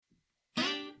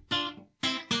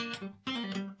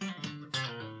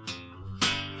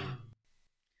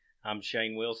I'm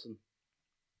Shane Wilson,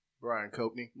 Brian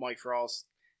Copeney, Mike Frost.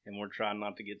 and we're trying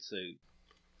not to get sued.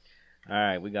 All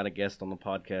right, we got a guest on the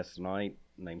podcast tonight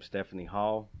named Stephanie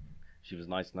Hall. She was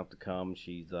nice enough to come.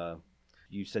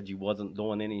 You said you wasn't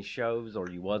doing any shows, or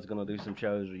you was gonna do some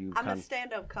shows, or you? I'm a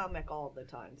stand-up comic all the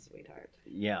time, sweetheart.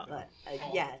 Yeah. But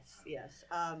yes.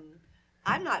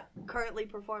 I'm not currently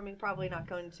performing. Probably not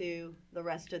going to the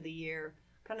rest of the year.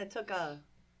 Kind of took a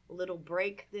little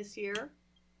break this year.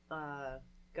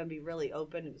 Gonna be really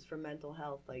open. It was for mental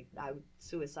health. Like, I was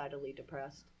suicidally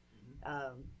depressed.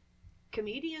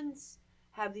 Comedians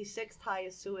have the 6th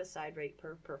highest suicide rate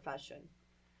per profession.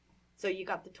 So you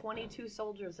got the 22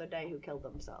 soldiers a day who kill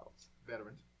themselves.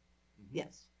 Veterans. Mm-hmm.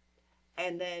 Yes.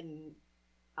 And then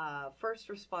first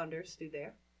responders through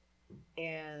there.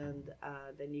 And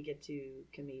then you get to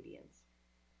comedians.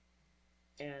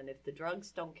 And if the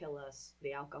drugs don't kill us,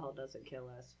 the alcohol doesn't kill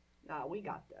us. We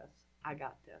got this. I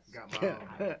got this. Got my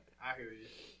own. I hear you.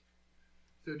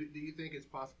 So do you think it's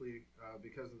possibly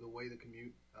because of the way the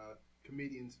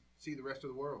comedians see the rest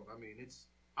of the world? I mean, it's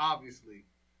obviously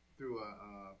through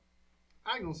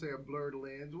I ain't gonna say a blurred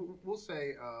lens. We'll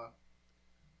say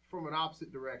from an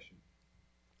opposite direction.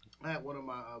 I had one of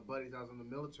my buddies I was in the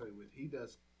military with. He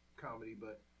does comedy,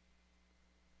 but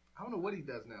I don't know what he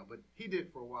does now, but he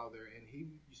did for a while there, and he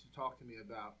used to talk to me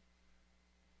about,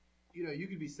 you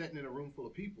could be sitting in a room full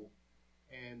of people,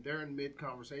 and they're in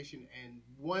mid-conversation, and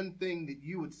one thing that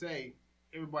you would say,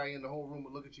 everybody in the whole room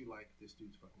would look at you like, this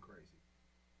dude's fucking crazy.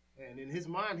 And in his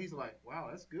mind, he's like, wow,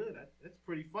 that's good. That's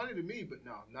pretty funny to me, but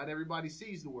no, not everybody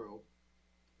sees the world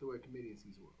the way a comedian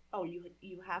sees the world. Oh,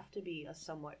 you have to be a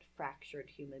somewhat fractured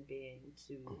human being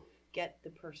to get the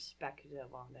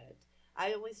perspective on it.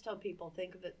 I always tell people,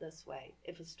 think of it this way.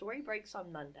 If a story breaks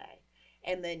on Monday,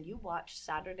 and then you watch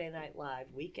Saturday Night Live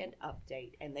Weekend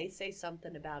Update, and they say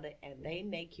something about it, and they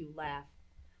make you laugh,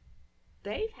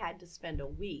 they've had to spend a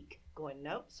week going,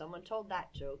 nope, someone told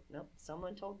that joke. Nope,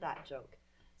 someone told that joke.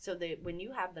 So that when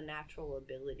you have the natural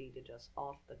ability to just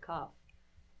off the cuff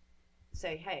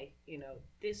say, hey,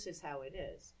 this is how it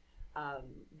is.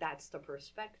 That's the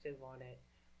perspective on it.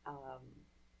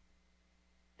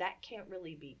 That can't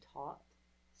really be taught.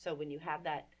 So when you have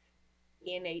that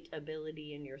innate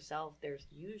ability in yourself, there's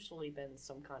usually been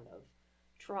some kind of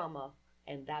trauma,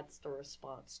 and that's the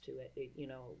response to it.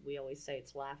 We always say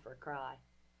it's laugh or cry.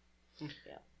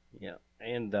 Yeah,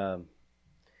 and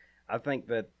I think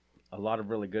that a lot of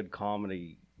really good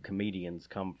comedians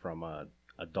come from a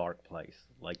dark place.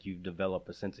 Like, you develop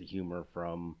a sense of humor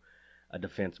from a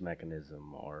defense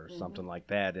mechanism or something like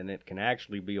that, and it can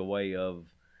actually be a way of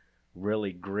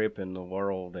really gripping the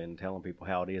world and telling people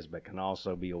how it is, but can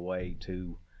also be a way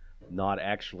to not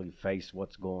actually face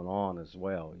what's going on as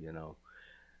well,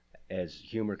 as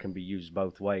humor can be used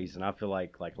both ways. And I feel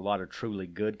like a lot of truly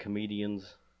good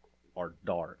comedians are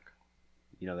dark.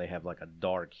 They have like a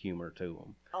dark humor to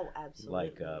them. Oh, absolutely.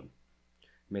 Like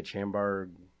Mitch Hedberg,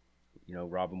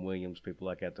 Robin Williams, people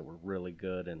like that were really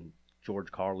good. And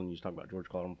George Carlin, you was talking about George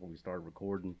Carlin before we started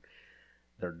recording.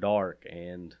 They're dark,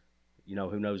 and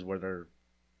who knows where their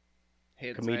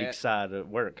comedic side of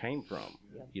where it came from.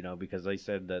 Yeah. Because they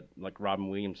said that, like, Robin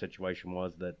Williams' situation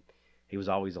was that he was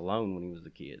always alone when he was a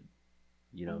kid.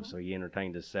 So he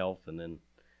entertained himself and then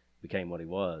became what he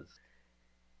was.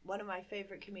 One of my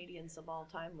favorite comedians of all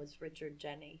time was Richard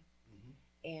Jeni.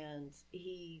 And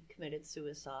he committed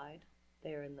suicide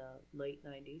there in the late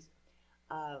 90s.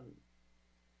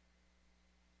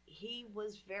 He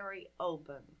was very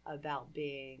open about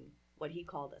being what he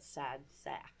called a sad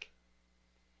sack.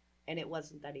 And it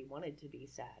wasn't that he wanted to be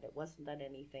sad. It wasn't that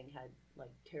anything had,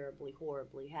 terribly,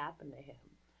 horribly happened to him.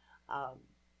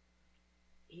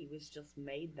 He was just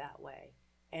made that way.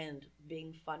 And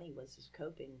being funny was his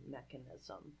coping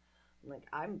mechanism.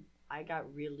 I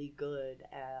got really good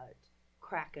at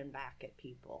cracking back at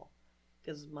people,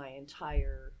 because my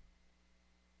entire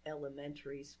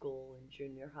elementary school and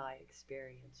junior high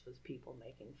experience was people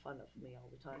making fun of me all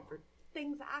the time for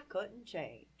things I couldn't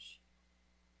change.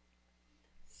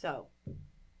 So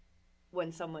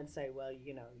when someone say, well,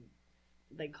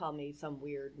 they call me some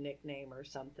weird nickname or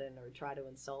something, or try to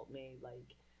insult me,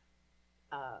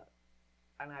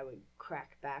 and I would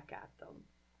crack back at them,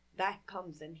 that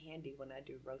comes in handy when I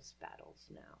do roast battles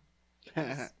now.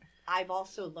 I've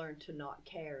also learned to not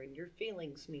care, and your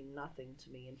feelings mean nothing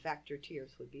to me. In fact, your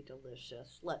tears would be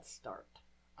delicious. Let's start.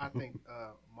 I think,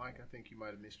 Mike, you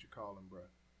might have missed your calling, bro.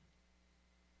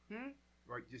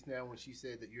 Right just now when she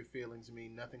said that your feelings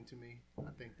mean nothing to me,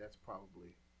 I think that's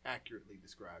probably accurately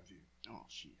describes you. Oh,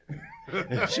 shit.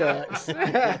 Shucks.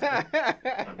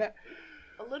 A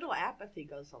little apathy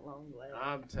goes a long way.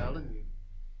 I'm telling you.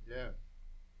 Yeah.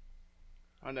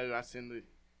 I know I send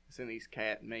these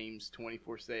cat memes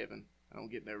 24/7. I don't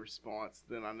get no response.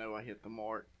 Then I know I hit the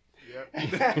mark. Yep.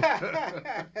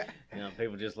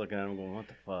 People just looking at him going, "What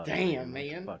the fuck? Damn, What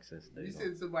man. the fuck's this dude?" You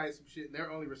send somebody some shit, and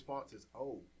their only response is,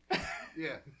 "Oh,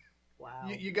 yeah." Wow.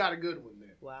 You got a good one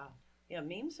there. Wow. Yeah,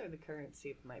 memes are the currency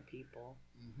of my people.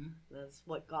 Mm-hmm. That's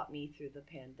what got me through the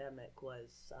pandemic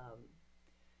was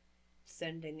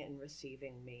sending and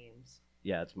receiving memes.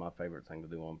 Yeah, it's my favorite thing to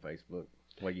do on Facebook.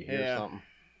 Where you hear Yeah. something.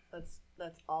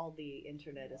 That's all the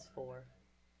internet is for.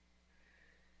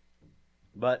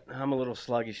 But I'm a little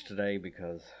sluggish today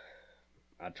because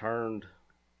I turned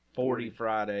 40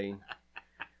 Friday,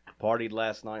 partied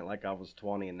last night like I was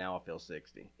 20, and now I feel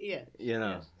 60. Yeah. You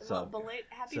know, Well, so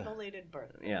happy belated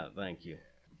birthday. yeah, thank you.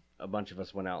 A bunch of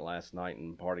us went out last night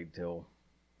and partied till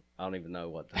I don't even know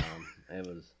what time. It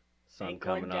was sun Ain't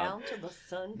going coming down up. till the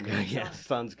sun comes Yeah, up.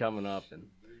 sun's coming up, and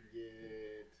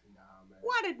Nah, man.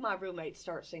 Why did my roommate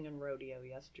start singing rodeo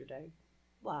yesterday?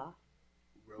 Why?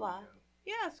 Rodeo. Why?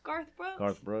 Yes, Garth Brooks.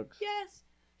 Garth Brooks. Yes,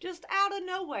 just out of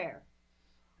nowhere.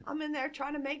 I'm in there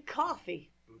trying to make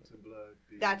coffee. Boots and blood.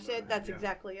 That's it. That's Yeah.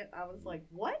 exactly it. I was like,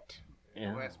 what?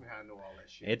 Yeah. Don't ask me how I know all that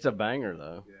shit. It's a banger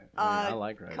though. Yeah. I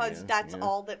like radio. Because that's yeah.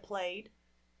 all that played.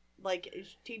 Like a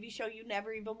TV show you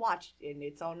never even watched, and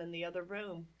it's on in the other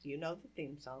room. You know the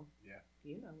theme song. Yeah.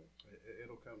 You know it.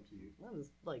 It'll come to you. That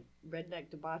was like redneck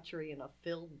debauchery in a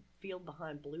field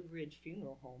behind Blue Ridge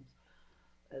Funeral Homes.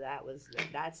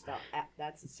 That's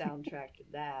the soundtrack to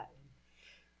that.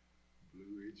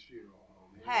 Blue Ridge Funeral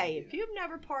Home. Hey, Yeah. if you've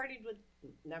never partied with,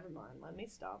 never mind. Let me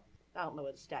stop. I don't know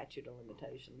what statute of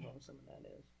limitations on some of that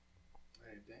is.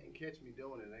 Hey, if they ain't catch me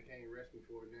doing it, they can't arrest me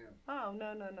for it now. Oh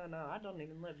no! I don't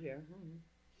even live here.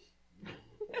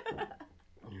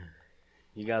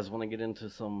 You guys want to get into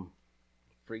some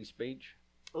free speech?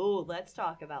 Oh, let's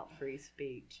talk about free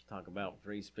speech. Talk about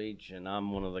free speech, and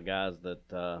I'm one of the guys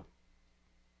that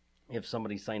if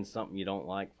somebody's saying something you don't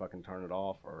like, fucking turn it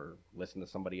off or listen to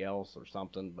somebody else or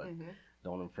something, but Mhm.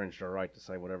 don't infringe their right to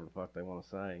say whatever the fuck they want to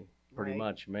say. Pretty Right.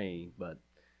 much me, but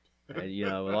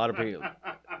a lot of people,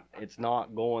 it's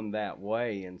not going that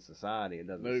way in society. It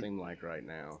doesn't Nope. seem like right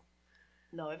now.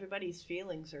 No, everybody's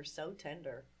feelings are so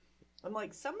tender. I'm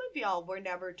like, some of y'all were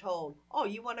never told, oh,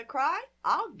 you want to cry?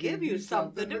 I'll give you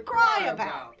something to cry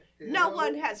about. No Hell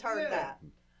one has heard yeah. that.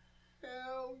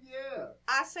 Hell yeah.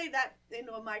 I say that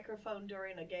into a microphone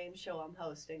during a game show I'm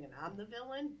hosting, and I'm the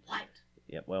villain? What?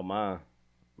 Yeah, well, my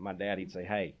dad, he'd say,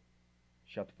 "Hey,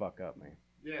 shut the fuck up, man."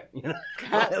 Yeah. You know,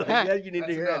 yeah, you need to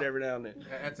That's hear enough. that every now and then.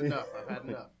 That's enough. I've had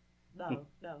enough. No.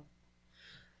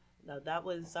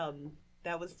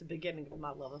 That was the beginning of my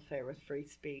love affair with free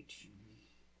speech.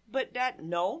 But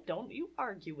don't you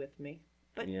argue with me.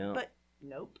 But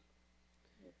nope.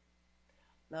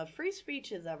 Now, free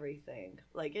speech is everything.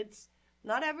 Like, it's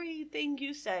not everything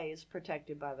you say is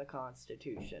protected by the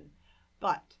Constitution.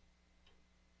 But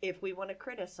if we want to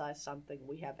criticize something,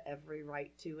 we have every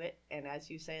right to it. And as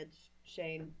you said,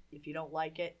 Shane, if you don't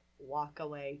like it, walk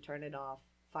away, turn it off,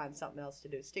 find something else to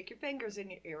do. Stick your fingers in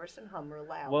your ears and hum real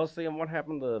loud. Well, see, and what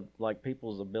happened to like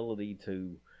people's ability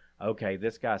to, okay,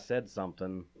 this guy said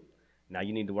something, now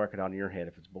you need to work it out in your head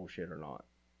if it's bullshit or not.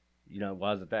 You know,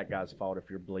 why is it that guy's fault if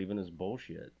you're believing his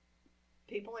bullshit?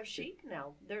 People are sheep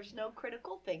now. There's no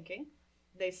critical thinking.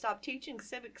 They stopped teaching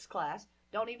civics class.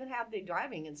 Don't even have the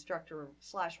driving instructor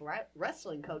 /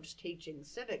 wrestling coach teaching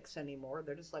civics anymore.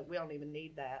 They're just like, we don't even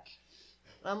need that.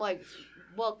 I'm like,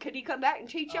 well, could he come back and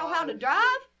teach y'all how to drive?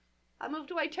 I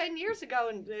moved away 10 years ago,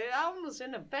 and I was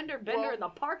in a fender bender in the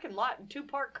parking lot in 2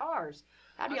 parked cars.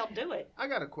 How do y'all do it? I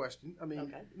got a question. I mean,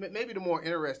 Okay. maybe the more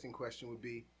interesting question would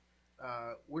be,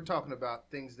 we're talking about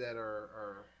things that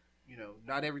are,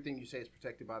 not everything you say is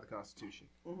protected by the Constitution.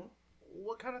 Mhm.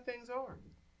 What kind of things are?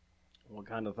 What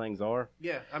kind of things are?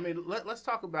 Yeah, I mean, let's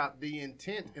talk about the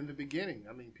intent in the beginning.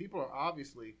 I mean, people are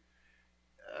obviously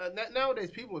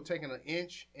nowadays people are taking an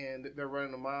inch and they're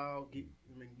running a mile.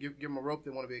 Give them a rope,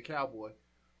 they want to be a cowboy,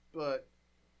 but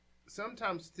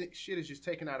sometimes shit is just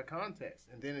taken out of context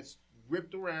and then it's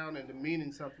ripped around into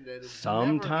meaning something that is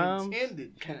Sometimes. never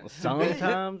intended.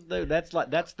 Sometimes, dude,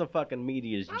 that's the fucking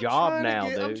media's I'm job trying to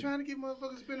now, I'm dude. trying to give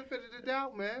motherfuckers benefit of the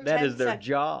doubt, man. That 10 is their sec-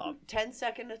 job.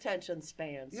 10-second attention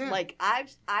spans. Yeah. Like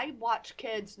I watch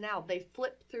kids now. They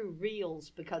flip through reels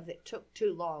because it took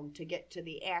too long to get to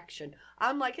the action.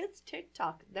 I'm like, it's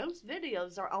TikTok. Those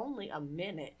videos are only a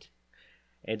minute.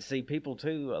 And see, people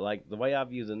too, like the way I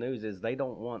view the news is they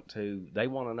want to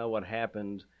know what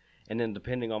happened, and then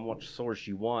depending on what source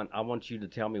you want, I want you to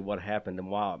tell me what happened and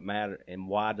why it mattered, and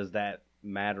why does that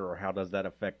matter, or how does that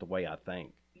affect the way I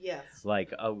think. Yes.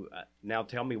 Like, oh, now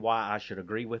tell me why I should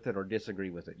agree with it or disagree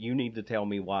with it. You need to tell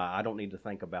me why. I don't need to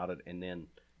think about it and then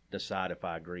decide if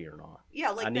I agree or not.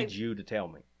 Yeah, like I need you to tell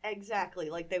me. Exactly.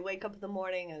 Like they wake up in the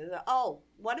morning and they're, oh,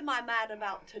 what am I mad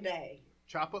about today?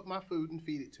 Chop up my food and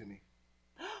feed it to me.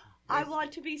 I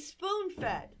want to be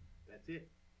spoon-fed. That's it.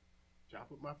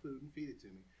 Chop up my food and feed it to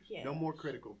me. Yeah. No more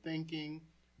critical thinking.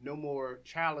 No more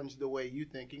challenge the way you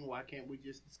thinking. Why can't we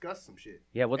just discuss some shit?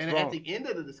 Yeah, what's and wrong? at the end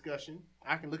of the discussion,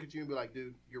 I can look at you and be like,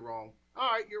 dude, you're wrong. All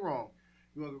right, you're wrong.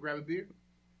 You want to go grab a beer?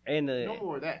 And No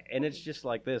more of that. And it's just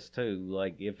like this too.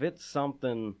 Like if it's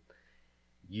something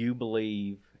you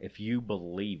believe, if you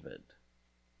believe it,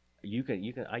 you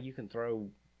can throw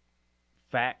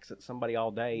facts at somebody all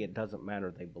day. It doesn't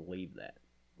matter. They believe that.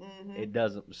 Mm-hmm. It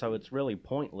doesn't. So it's really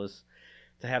pointless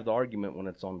to have the argument when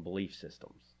it's on belief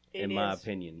systems, in my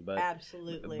opinion. But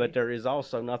absolutely. But there is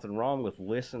also nothing wrong with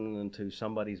listening to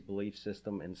somebody's belief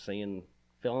system and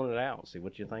filling it out, see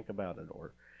what you think about it.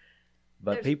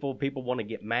 But people want to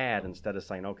get mad instead of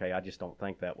saying, okay, I just don't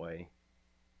think that way.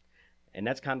 And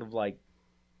that's kind of like,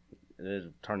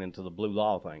 it turned into the blue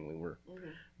law thing we were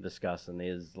discussing,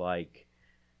 is like,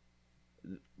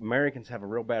 Americans have a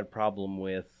real bad problem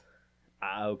with,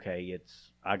 I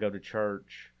go to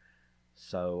church,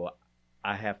 so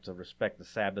I have to respect the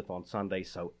Sabbath on Sunday,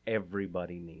 so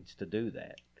everybody needs to do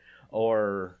that.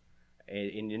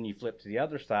 And then you flip to the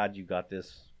other side, you got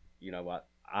this,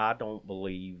 I don't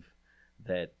believe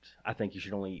that, I think you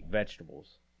should only eat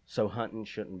vegetables, so hunting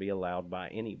shouldn't be allowed by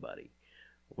anybody.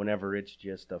 Whenever it's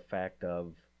just a fact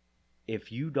of,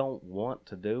 if you don't want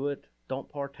to do it,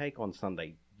 don't partake on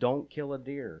Sunday. Don't kill a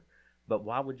deer. But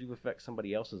why would you affect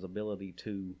somebody else's ability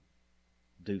to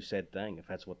do said thing if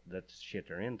that's shit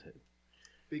they're into?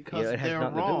 Because they're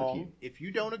wrong. If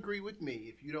you don't agree with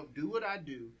me, if you don't do what I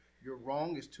do, you're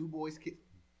wrong as two boys kiss.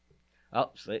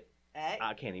 Oh, see,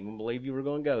 I can't even believe you were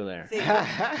going to go there. See,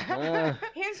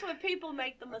 here's what people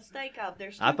make the mistake of.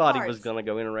 There's two I thought parts. he was going to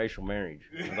go interracial marriage.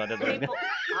 I thought that's what he was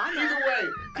I know. Either way,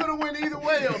 could have went either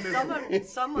way on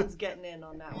this. Someone's getting in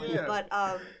on that one. Yeah.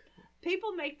 But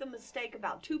people make the mistake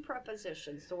about two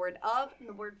prepositions: the word "of" and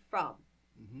the word "from."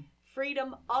 Mm-hmm.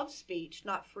 Freedom of speech,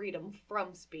 not freedom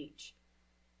from speech.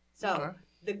 So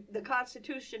the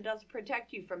Constitution doesn't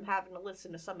protect you from having to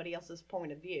listen to somebody else's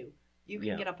point of view. You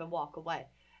can get up and walk away.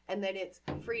 And then it's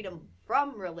freedom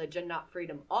from religion, not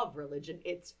freedom of religion.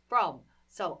 It's from.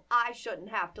 So I shouldn't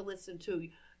have to listen to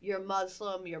your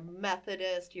Muslim, your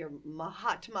Methodist, your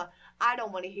Mahatma. I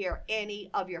don't want to hear any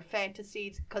of your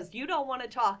fantasies because you don't want to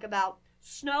talk about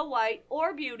Snow White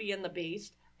or Beauty and the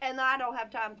Beast, and I don't have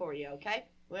time for you, okay?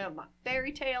 Well, my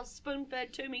fairy tales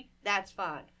spoon-fed to me, that's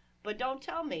fine. But don't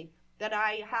tell me that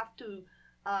I have to,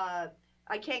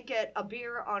 I can't get a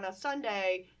beer on a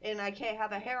Sunday and I can't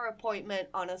have a hair appointment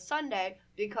on a Sunday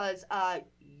because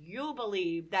you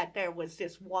believe that there was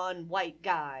this one white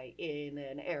guy in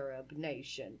an Arab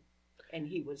nation and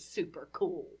he was super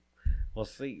cool. Well,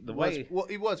 see,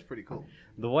 he was pretty cool.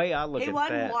 The way I look He at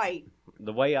wasn't that, white.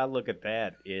 the way I look at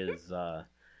that is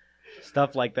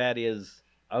stuff like that is,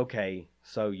 okay,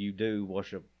 so you do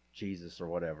worship Jesus or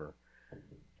whatever,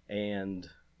 and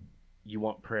you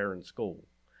want prayer in school.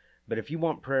 But if you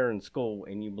want prayer in school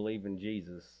and you believe in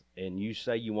Jesus and you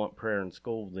say you want prayer in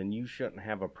school, then you shouldn't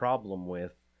have a problem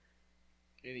with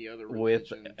any other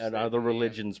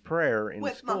religion's prayer in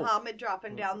with school. Muhammad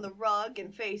dropping down the rug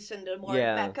and facing the Lord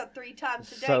Yeah. Mecca 3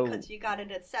 times a day So- because you got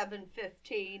it at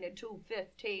 7:15 and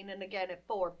 2:15 and again at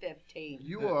 4:15.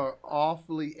 You are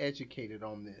awfully educated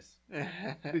on this.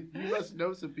 You must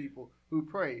know some people who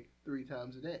pray 3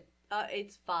 times a day.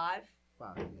 It's 5,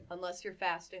 5. Yeah. unless you're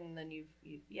fasting. Then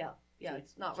yeah.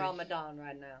 It's not See. Ramadan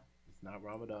right now. It's not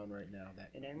Ramadan right now.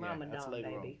 It ain't that's Ramadan, later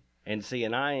on. baby. And see,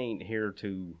 and I ain't here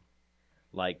to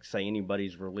say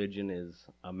anybody's religion is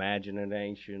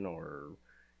imagination or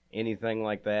anything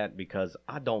like that, because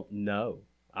I don't know.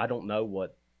 I don't know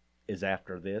what is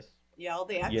after this. Yeah, all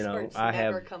the You know, experts I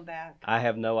never have- come back. I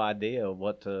have no idea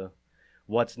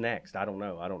what's next. I don't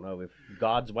know. I don't know if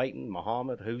God's waiting,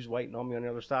 Muhammad, who's waiting on me on the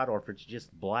other side, or if it's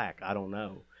just black. I don't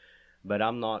know. But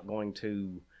I'm not going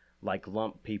to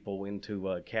lump people into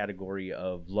a category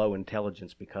of low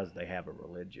intelligence because they have a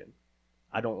religion.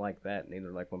 I don't like that.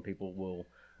 Neither like when people will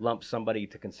lump somebody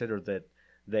to consider that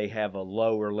they have a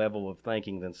lower level of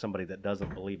thinking than somebody that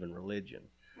doesn't believe in religion.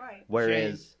 Right.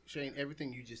 Whereas Shane,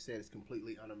 everything you just said is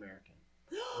completely un-American.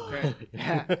 Okay?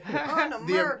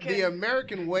 Un-American. The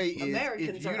American way is,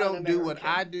 Americans if you are don't do what un-American.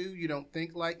 I do, you don't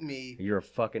think like me, you're a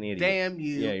fucking idiot. damn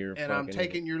you, Yeah, you're a and I'm fucking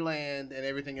taking your land and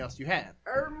everything else you have.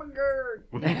 Ermagerd.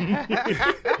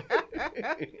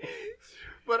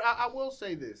 But I will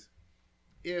say this.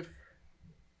 If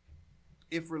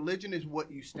if religion is what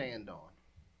you stand on,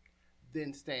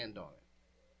 then stand on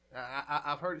it.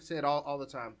 I've heard it said all the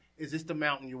time, is this the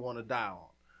mountain you want to die on?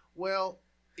 Well,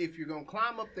 if you're going to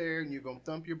climb up there and you're going to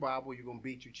thump your Bible, you're going to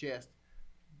beat your chest,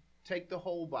 take the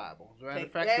whole Bible. As a matter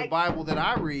of fact, the Bible that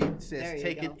I read says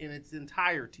take it in its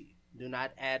entirety. Do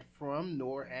not add to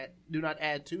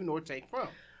nor take from.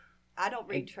 I don't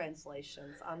read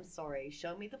translations. I'm sorry.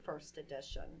 Show me the first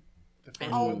edition.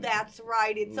 Oh, that's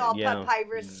right. It's all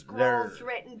papyrus scrolls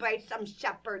written by some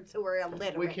shepherds who are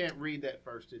illiterate. We can't read that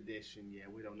first edition. Yeah,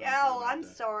 we don't know. Oh, I'm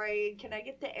sorry. Can I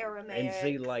get the Aramaic? And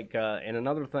see, like, and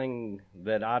another thing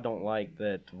that I don't like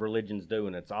that religions do,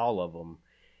 and it's all of them,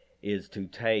 is to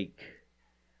take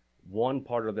one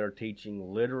part of their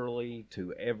teaching literally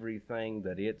to everything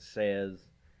that it says,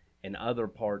 and other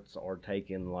parts are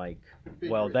taken like,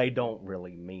 well, they don't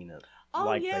really mean it.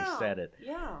 They said it.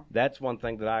 Yeah. That's one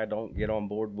thing that I don't get on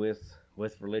board with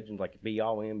religions, like be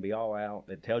all in, be all out.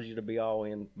 It tells you to be all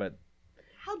in, but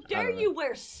how dare you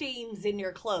wear seams in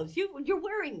your clothes? You're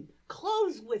wearing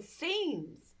clothes with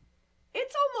seams.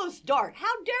 It's almost dark.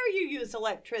 How dare you use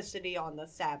electricity on the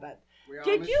Sabbath?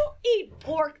 Did you eat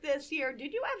pork this year?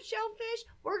 Did you have shellfish?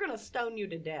 We're going to stone you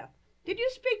to death. Did you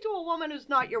speak to a woman who's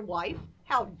not your wife?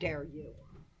 How dare you?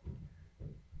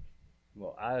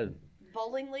 Well,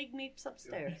 Bowling league meets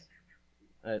upstairs.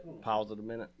 Pause it a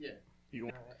minute. Yeah.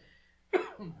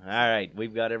 All right,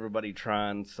 we've got everybody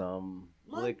trying some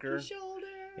liquor. Monkey shoulder.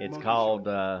 It's called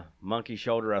Monkey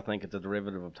Shoulder. I think it's a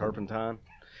derivative of turpentine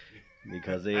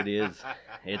because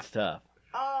it's tough.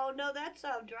 Oh no, that's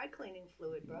dry cleaning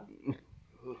fluid, bro.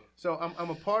 So I'm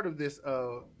a part of this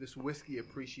this whiskey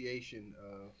appreciation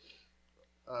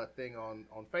thing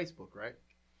on Facebook, right?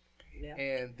 Yeah.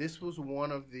 And this was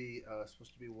one of the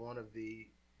supposed to be one of the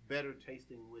better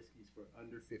tasting whiskeys for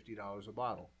under $50 a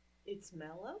bottle. It's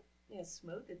mellow, it's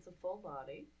smooth, it's a full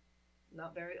body,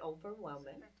 not very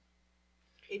overwhelming.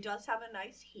 It does have a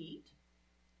nice heat,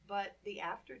 but the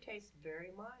aftertaste is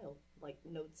very mild, like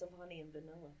notes of honey and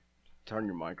vanilla. Turn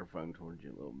your microphone towards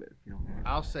you a little bit, if you don't mind.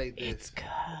 I'll say this. It's good.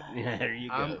 Yeah, there you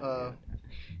go.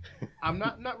 I'm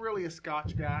not really a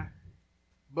Scotch guy,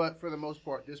 but for the most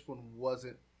part, this one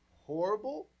wasn't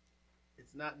horrible.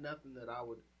 It's not nothing that I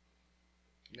would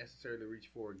necessarily reach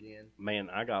for again. Man,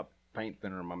 I got paint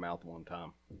thinner in my mouth one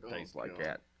time. Tastes like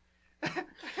that.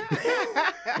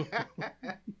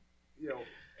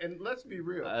 And let's be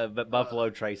real. But Buffalo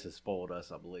Trace has spoiled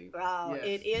us, I believe. Oh, Yes.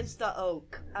 It is the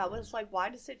oak. I was like, why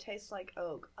does it taste like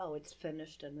oak? Oh, it's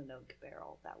finished in an oak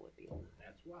barrel. That would be why.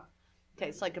 That's why.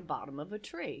 Tastes like the bottom of a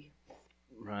tree.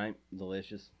 Right?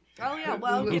 Delicious. Oh, yeah.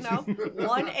 Well,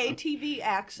 one ATV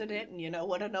accident, and you know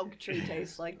what an oak tree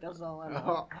tastes like. That's all I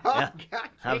know. Yeah.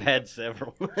 I've had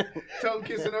several. Tongue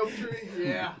kissing oak tree?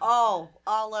 Yeah. Oh,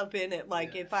 all up in it.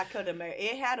 Like, if I could have made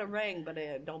it. Had a ring, but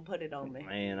don't put it on me.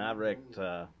 Man, I wrecked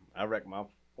my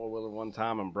four-wheeler one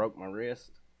time and broke my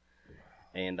wrist.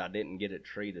 And I didn't get it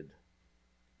treated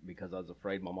because I was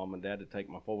afraid my mom and dad would take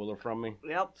my four-wheeler from me.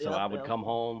 Yep. So I would come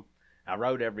home. I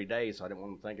rode every day, so I didn't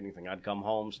want to think anything. I'd come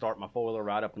home, start my four-wheeler,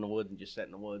 ride up in the woods, and just sit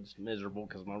in the woods, miserable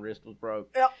because my wrist was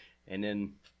broke. Yep. And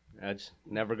then I just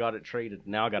never got it treated.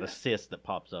 Now I got a cyst that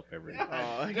pops up every day.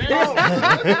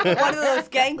 One of those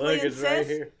ganglion Look, it's right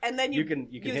cysts, here. and then You can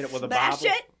hit it with a smash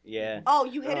Bible. it? Yeah. Oh,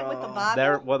 you hit it with the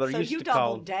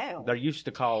Bible?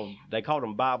 They called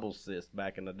them Bible cysts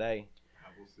back in the day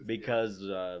because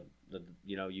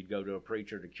you'd go to a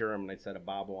preacher to cure them, and they'd set a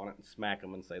Bible on it and smack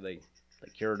them and say they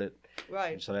cured it.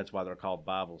 Right. So that's why they're called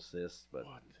Bible cysts. But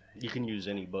you can use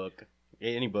any book.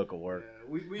 Any book will work.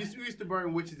 Yeah, we used to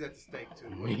burn witches at the stake too.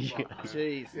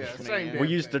 Jeez. Yeah, man. same We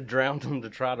used to drown them to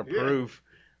try to prove.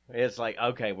 It's like,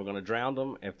 okay, we're going to drown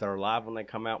them. If they're alive when they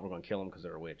come out, we're going to kill them because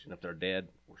they're a witch. And if they're dead,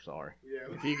 we're sorry. Yeah.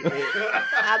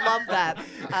 I love that.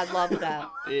 I love that.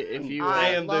 If you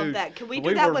I Damn, love dude. that. Can we do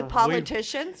We that were- with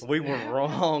politicians? We were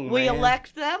wrong, We man.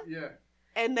 elect them, Yeah.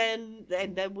 and then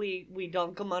we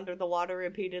dunk them under the water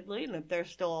repeatedly, and if they're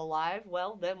still alive,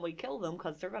 well, then we kill them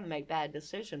because they're going to make bad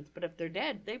decisions. But if they're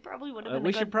dead, they probably would have been We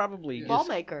a should good probably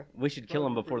lawmaker. we should kill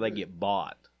them before they get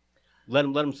bought. Let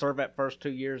them serve that first 2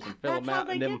 years and fill That's them how out,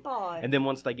 they and then get bought. and then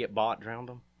once they get bought, drown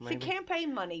them. See, Maybe.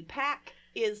 campaign money, PAC,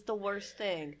 is the worst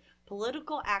thing.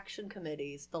 Political action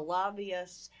committees, the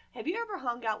lobbyists. Have you ever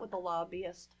hung out with a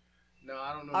lobbyist? No,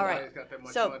 I don't know All why right. he's got that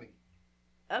much So- money.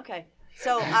 Okay,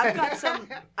 so I'm friends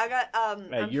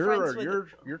Hey,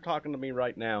 with. you're talking to me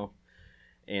right now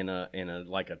in a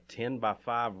like a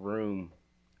 10-by-5 room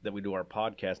that we do our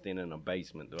podcast in a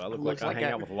basement. Do I look like I hang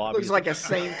out with lobbyists? Looks like a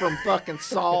scene from fucking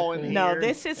Saw in No, here.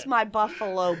 this is my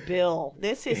Buffalo Bill.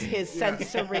 This is his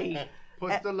sensory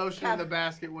Puts the lotion in the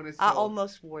basket when it's I sold.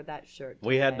 almost wore that shirt.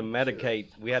 We had to today.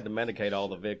 medicate. We had to medicate all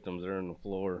the victims. They're on the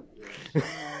floor.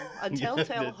 A telltale That's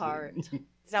it. heart.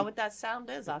 Is that what that sound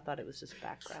is? I thought it was just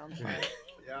background.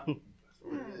 Yeah. That's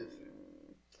what it is.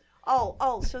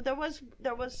 Oh, so there was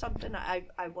something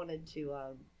I wanted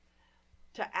to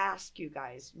ask you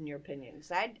guys in your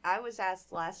opinions. I was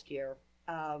asked last year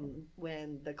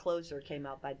when The Closer came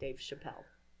out by Dave Chappelle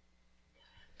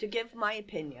to give my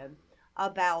opinion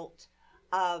about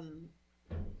a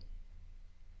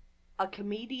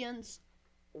comedian's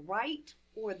right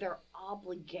or their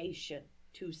obligation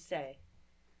to say,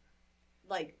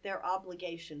 like their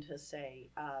obligation to say,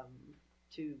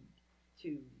 to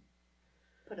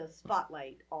put a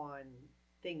spotlight on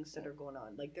things that are going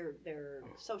on, like their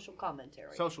social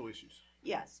commentary. Social issues.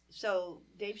 Yes. So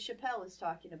Dave Chappelle is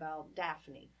talking about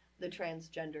Daphne, the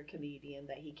transgender comedian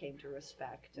that he came to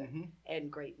respect and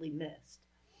greatly missed.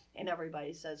 And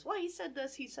everybody says, well, he said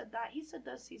this, he said that, he said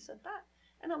this, he said that.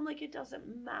 And I'm like, it doesn't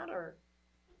matter.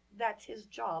 That's his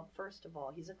job, first of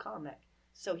all. He's a comic.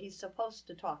 So he's supposed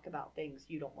to talk about things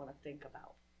you don't want to think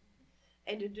about.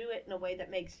 And to do it in a way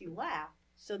that makes you laugh,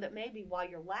 so that maybe while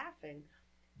you're laughing,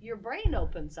 your brain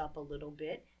opens up a little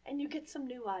bit and you get some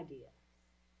new ideas.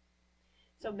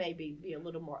 So maybe be a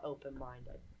little more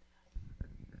open-minded.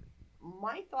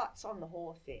 My thoughts on the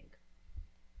whole thing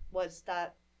was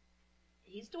that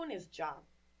he's doing his job.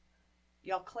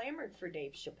 Y'all clamored for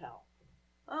Dave Chappelle.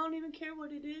 I don't even care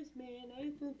what it is, man. I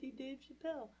just want to see Dave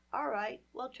Chappelle. All right.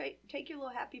 Well, take your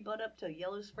little happy butt up to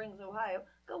Yellow Springs, Ohio.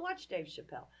 Go watch Dave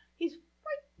Chappelle. He's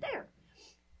right there.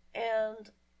 And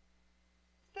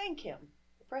thank him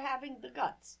for having the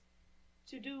guts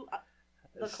to do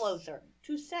The Closer.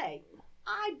 To say,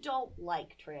 I don't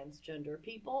like transgender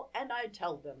people, and I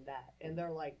tell them that. And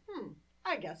they're like,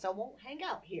 I guess I won't hang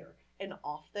out here. And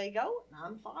off they go, and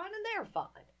I'm fine, and they're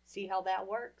fine. See how that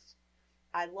works?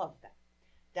 I love that.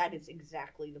 That is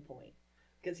exactly the point.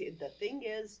 Because the thing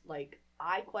is, like,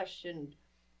 I questioned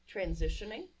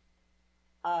transitioning,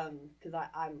 because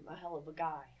I'm a hell of a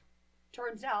guy.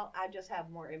 Turns out I just have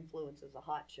more influence as a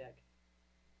hot chick.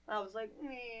 I was like,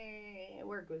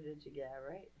 work with it together,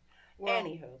 right? Well,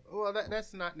 Anywho. Well,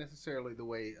 that's not necessarily the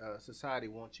way society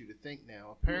wants you to think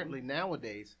now. Apparently,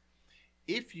 nowadays,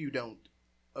 if you don't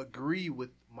agree with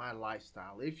my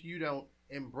lifestyle, if you don't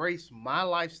embrace my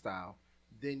lifestyle,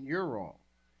 then you're wrong.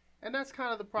 And that's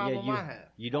kind of the problem I have.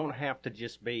 You don't have to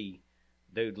just be,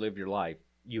 dude, live your life.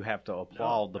 You have to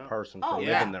applaud the person for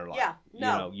yeah. living their life. Yeah,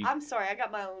 no, You know, I'm sorry. I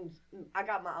got my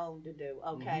own to do.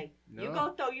 Okay, No. You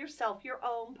go throw yourself your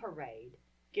own parade.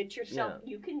 Get yourself.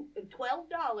 You can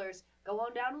 $12. Go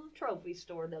on down to the trophy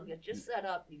store. They'll get you set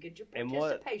up. You get your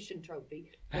participation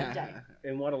trophy. Good day.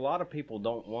 And what a lot of people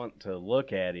don't want to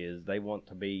look at is they want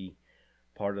to be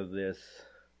part of this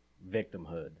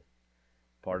victimhood,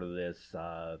 part of this.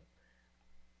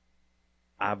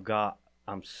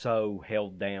 I'm so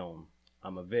held down.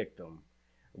 I'm a victim.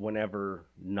 Whenever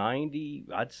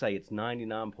I'd say it's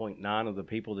 99.9 of the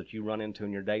people that you run into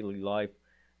in your daily life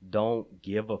don't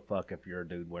give a fuck if you're a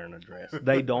dude wearing a dress.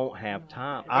 They don't have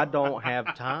time. I don't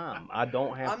have time. I'm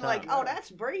like, oh, that's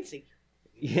breezy.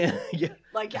 Yeah.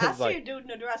 Like, I see a dude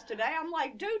in a dress today. I'm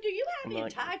like, dude, do you have any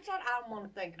like, tights on? I don't want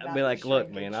to think about it. I'd be like,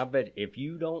 look, man, I bet if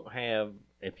you don't have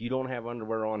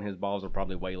underwear on, his balls are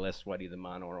probably way less sweaty than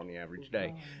mine are on the average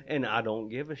day. And I don't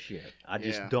give a shit. I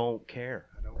just don't care.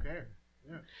 I don't care.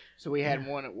 Yeah. So we had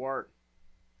one at work.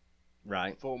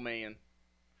 Right. Full man.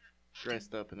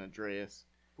 Dressed up in a dress.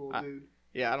 Full dude.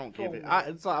 Yeah, I don't give it.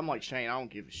 I'm like Shane, I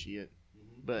don't give a shit.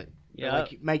 But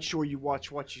like, make sure you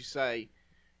watch what you say.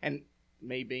 And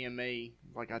me being me,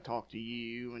 like I talked to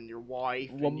you and your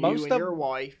wife, your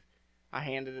wife, I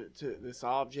handed it to this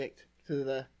object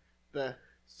to the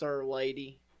sir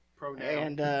lady.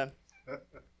 Pronoun. And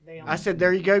I said,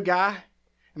 there you go, guy.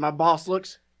 And my boss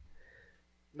looks,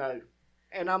 no.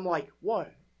 And I'm like,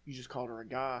 what? You just called her a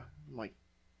guy. I'm like,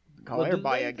 call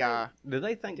everybody a guy. Do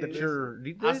they think that you're...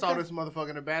 I saw this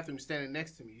motherfucker in the bathroom standing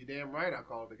next to me. You damn right I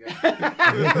called the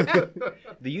guy.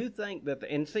 Do you think that...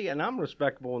 And I'm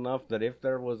respectable enough that if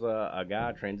there was a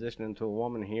guy transitioning to a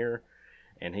woman here,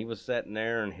 and he was sitting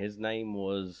there and his name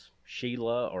was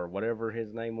Sheila or whatever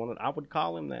his name was, I would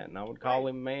call him that. And I would call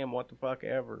him ma'am, what the fuck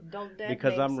ever. Don't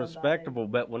because I'm respectable.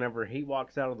 But whenever he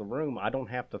walks out of the room, I don't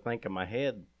have to think in my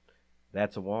head,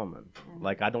 that's a woman. Mm-hmm.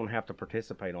 Like, I don't have to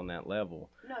participate on that level.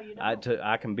 No, you don't.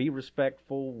 I can be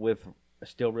respectful with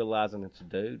still realizing it's a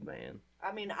dude, man.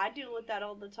 I mean, I deal with that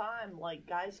all the time. Like,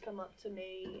 guys come up to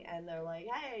me and they're like,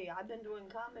 hey, I've been doing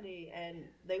comedy. And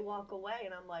they walk away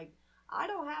and I'm like, I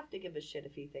don't have to give a shit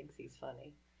if he thinks he's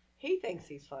funny. He thinks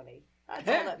he's funny. That's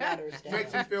all that matters.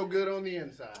 Makes him feel good on the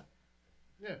inside.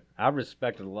 Yeah. I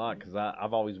respect it a lot because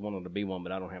I've always wanted to be one,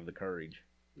 but I don't have the courage.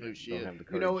 No shit.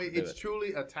 It's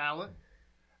truly a talent.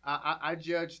 I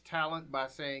judge talent by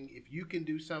saying if you can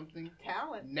do something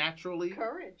naturally,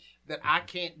 courage that I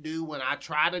can't do when I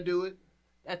try to do it,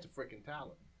 that's a freaking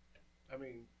talent. I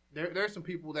mean, there's some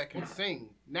people that can sing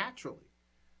naturally.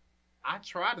 I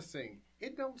try to sing.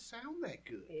 It don't sound that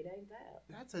good. It ain't that.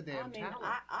 That's a damn talent.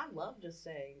 I love to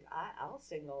sing. I'll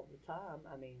sing all the time.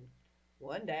 I mean,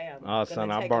 one day I'm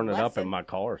son, I burn it up in my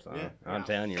car, son. Yeah. I'm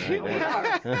telling you. You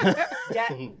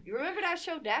remember that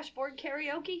show, Dashboard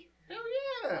Karaoke? Hell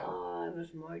yeah. Oh, it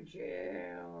was my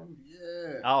jam.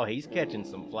 Yeah. Oh, he's catching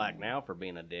some flack now for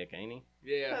being a dick, ain't he?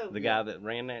 Yeah. The guy that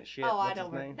ran that shit. Oh, what's I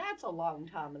don't his name? That's a long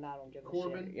time, and I don't give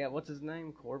Corbin? a shit. Yeah, what's his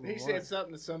name? Corbin. He said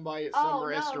something to somebody at Oh, some no,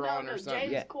 restaurant no, or something.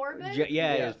 James Corbin?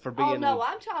 Yeah, for being Oh, no,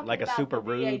 I'm talking like about a super the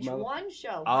rude VH1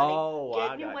 show, honey. Oh,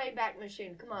 Get I your got way back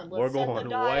machine. Come on, We're let's set going the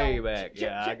dial. way back.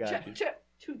 Yeah, I got you.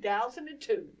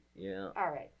 2002. Yeah.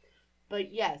 All right.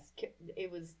 But yes,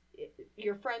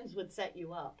 your friends would set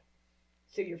you up.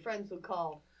 So your friends would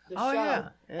call the show, yeah.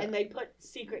 and they put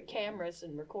secret cameras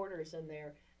and recorders in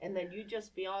there, and then you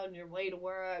just be on your way to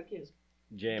work, just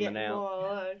jamming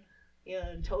out.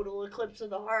 On, Total Eclipse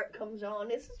of the Heart comes on.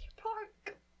 This is your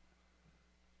part.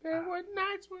 There were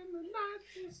nights when the night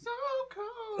was so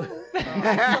cold.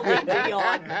 Celine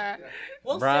Dion.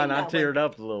 We'll Brian, sing I that teared one.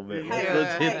 up a little bit. Yeah.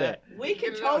 Let's hit that. We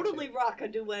can totally rock a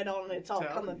duet on It's All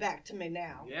Tell Coming me. Back to Me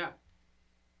Now. Yeah.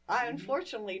 I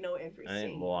unfortunately know every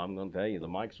scene. Well, I'm gonna tell you, the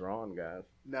mics are on, guys.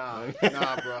 Nah,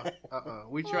 bro.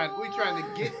 We trying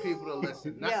to get people to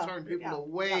listen, not turn people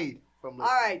away from listening.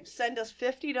 All right, send us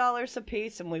 $50 a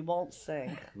piece, and we won't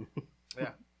sing.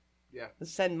 Yeah.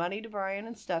 Send money to Brian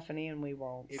and Stephanie, and we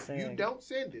won't sing. If you don't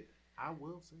send it, I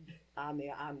will sing it. I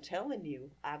mean, I'm telling you,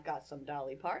 I've got some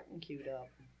Dolly Parton queued up.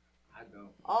 I don't.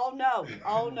 Oh no!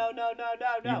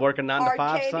 You working 9 to 5,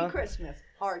 Hard candy son? Christmas.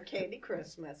 Hard candy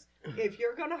Christmas. If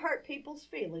you're gonna hurt people's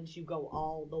feelings, you go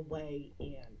all the way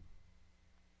in.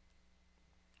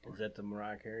 Is that the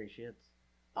Mariah Carey shits?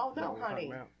 Oh no, what we're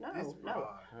honey, It's no.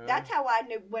 broad. That's how I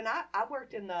knew when I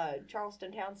worked in the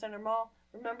Charleston Town Center Mall.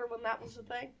 Remember when that was the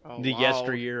thing? Oh, The wow.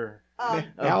 yesteryear.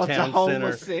 Now it's a Town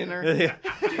homeless Center. center.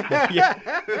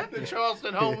 The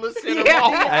Charleston Homeless Center Yeah.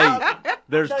 Mall. Hey,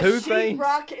 there's the two things.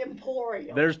 Rock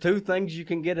Emporium. There's two things you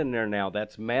can get in there now.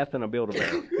 That's meth and a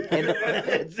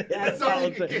Build-A-Bear. That's all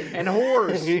you can get. And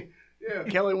whores. Yeah.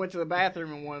 Kelly went to the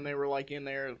bathroom and when they were like in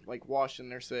there like washing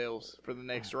themselves for the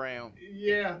next round.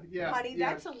 Yeah. Honey,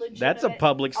 that's a legitimate. That's a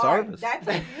public service. That's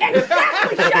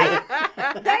exactly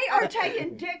Shane. They are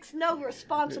taking dicks no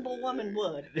responsible woman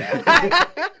would.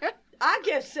 Okay? I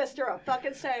give sister a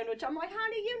fucking sandwich. I'm like,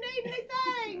 honey, you need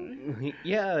anything?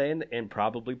 Yeah, and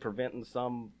probably preventing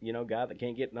some, guy that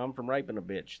can't get none from raping a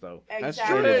bitch, though.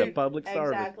 Exactly. It is a public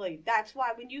service. Exactly. That's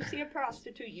why when you see a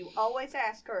prostitute, you always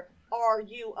ask her, are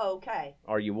you okay?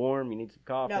 Are you warm? You need some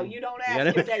coffee? No, you don't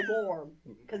ask if they warm.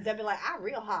 Because they'll be like, I'm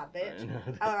real hot, bitch.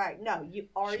 All right, no,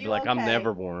 are She'd you be like, okay? I'm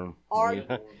never warm. Are you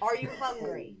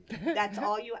hungry? That's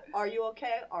all you, are you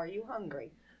okay? Are you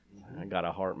hungry? I got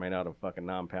a heart made out of a fucking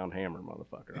 9-pound hammer,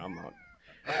 motherfucker.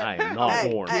 I am not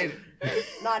warm. Hey,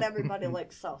 not everybody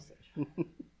likes sausage.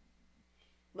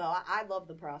 Well, I love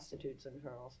the prostitutes in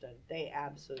Charleston. They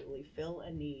absolutely fill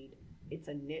a need. It's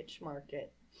a niche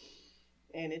market.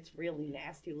 And it's really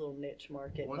nasty little niche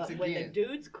market. When the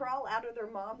dudes crawl out of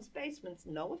their mom's basements,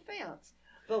 no offense,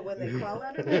 but when they crawl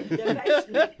out of their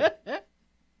basement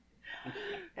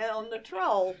and on the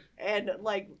troll, and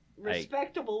like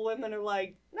respectable women are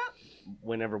like, no.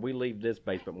 Whenever we leave this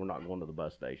basement, we're not going to the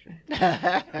bus station.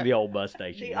 The old bus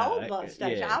station. The old bus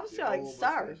station. Yeah. I was like,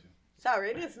 sir,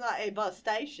 it is not a bus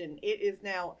station. It is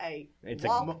now a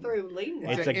walk-through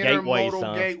laneway. It's a gateway,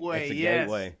 son. Gateway, it's a yes.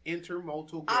 gateway.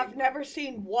 Intermodal gateway. I've never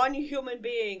seen one human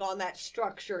being on that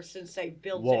structure since they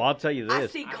built it. Well, I'll tell you this. I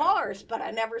see cars, but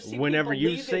I never see whenever people you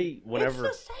leaving. see, whenever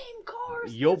it's the same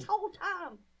cars you'll- this whole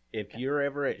time. If you're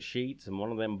ever at Sheetz and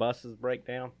one of them buses break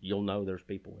down, you'll know there's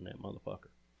people in that motherfucker.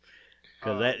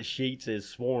 Because that Sheetz is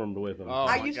swarmed with them. Oh,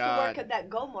 I my used God. to work at that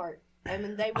Go-Mart, and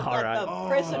then they would All let right. the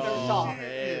prisoners off.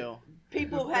 Hell.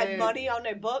 People who had money on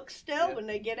their books still, when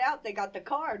they get out, they got the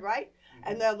card, right?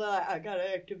 And they're like, I got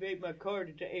to activate my card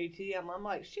at the ATM. I'm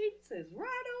like, Sheetz is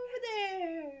right over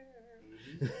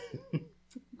there.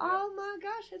 Oh, my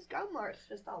gosh, his Go-Mart's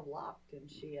just all locked and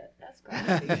shit. That's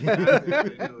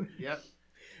crazy. Yep.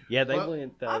 Yeah, they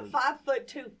went. I'm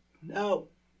 5'2". No.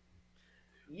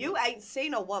 You ain't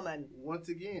seen a woman. Once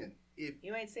again, if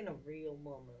You ain't seen a real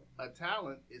woman. a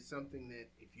talent is something that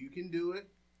if you can do it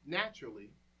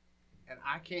naturally, and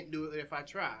I can't do it if I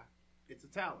try, It's a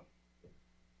talent.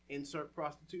 Insert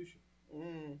prostitution.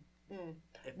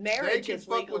 If Marriage they can is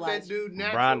fuck with that legalized. dude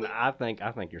naturally. Brian,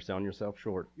 I think you're selling yourself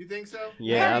short. You think so?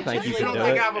 Yeah, Marriage I think is you You could don't do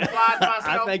think it. I've applied myself?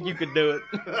 I think you could do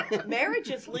it. Marriage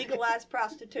is legalized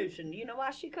prostitution. You know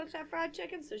why she cooks that fried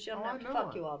chicken? So she don't Oh, have I to know fuck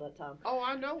why. you all the time. Oh,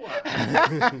 I know why.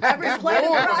 Every It's plate of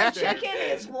warm fried upstairs. chicken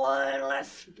is one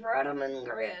less spread 'em and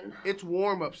grin. It's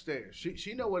warm upstairs.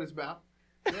 She know what it's about.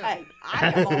 Yeah. Hey,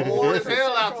 I am a Warm whore as for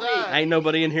hell central outside. heating. Ain't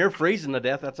nobody in here freezing to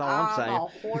death. That's all I'm saying. a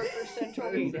whore for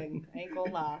central heating. Ain't gonna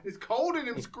lie. It's cold in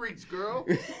them streets, girl.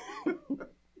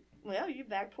 Well, you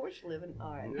back porch living.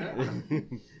 All right. Yeah.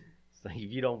 So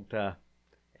if you don't,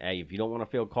 if you don't want to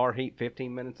feel car heat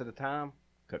 15 minutes at a time,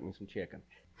 cook me some chicken.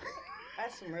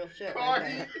 That's some real shit Car right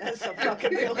there. heat. That's some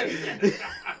fucking real shit.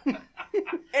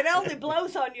 It only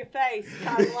blows on your face,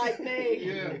 kind of like me.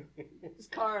 Yeah. This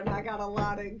car and I got a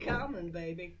lot in common,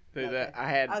 baby. Dude, Okay.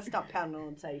 I stopped pounding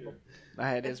on the table.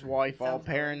 had his wife all Sounds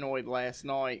fun. paranoid last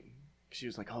night. She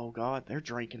was like, "Oh God, they're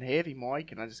drinking heavy,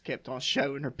 Mike," and I just kept on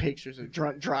showing her pictures of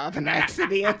drunk driving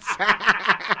accidents.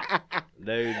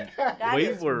 Dude, That we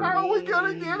is were- How are we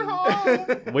gonna get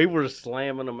home? we were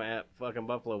slamming them at fucking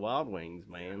Buffalo Wild Wings,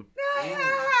 man.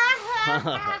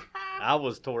 I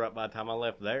was tore up by the time I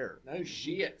left there. No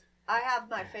shit. I have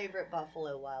my favorite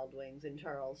Buffalo Wild Wings in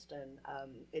Charleston.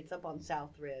 It's up on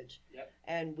South Ridge. Yep.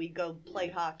 And we go play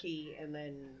hockey and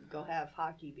then go have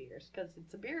hockey beers because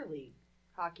it's a beer league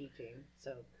hockey team.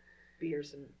 So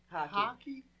beers and hockey.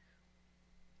 Hockey?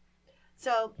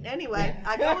 So anyway,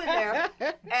 I go in there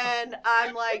and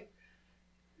I'm like,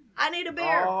 I need a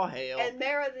beer. Oh hell! And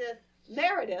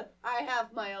Meredith, I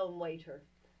have my own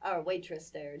waitress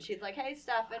there, and she's like, "Hey,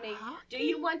 Stephanie, do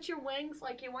you want your wings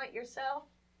like you want yourself?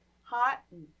 Hot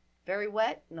and very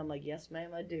wet?" And I'm like, "Yes,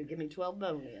 ma'am, I do. Give me 12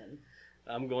 bone-in."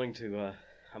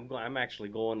 I'm actually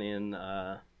going in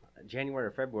January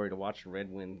or February to watch the Red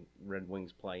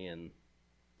Wings play in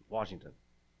Washington.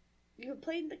 You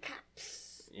played the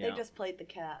Caps. Yeah. They just played the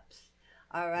Caps.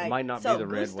 All right. It might not so be the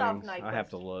Red Gustav Wings. Nyquist. I have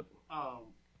to look. I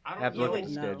I don't have to know look at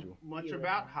would the know. schedule. much You would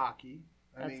about know. hockey.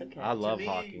 That's okay. I to love me,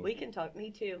 hockey. We can talk.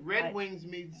 Me too. Red Wings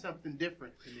mean something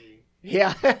different to me.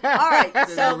 Yeah. All right.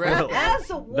 So Well, as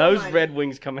a woman, Those Red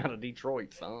Wings come out of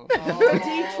Detroit, son.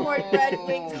 the Detroit Red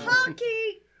Wings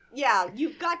hockey. Yeah,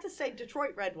 you've got to say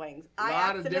Detroit Red Wings. I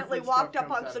Lot of accidentally different walked stuff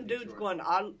up on comes out some of dudes Detroit.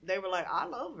 going, they were like, "I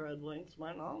love Red Wings,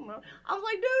 man. I don't know." I was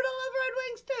like, "Dude, I love Red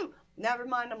Wings too." Never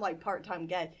mind, I'm like part-time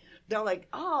gay. They're like,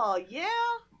 "Oh, yeah?"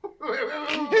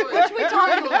 What we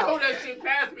talking about? Throw that shit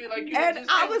past me like you And just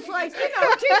I said was what like,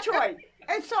 you Detroit.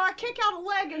 And so I kick out a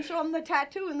leg and show them the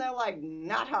tattoo, and they're like,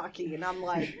 "Not hockey." And I'm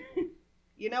like,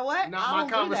 you know what? Not I my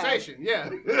don't do that. conversation. Yeah.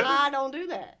 I don't do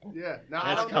that. Yeah.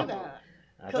 I That's don't cool. do that.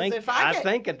 I 'Cause think if I get-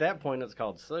 think at that point it's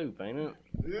called soup, ain't it?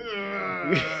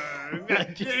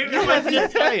 Just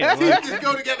Just saying, man.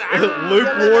 go together.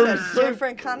 Lukewarm a soup.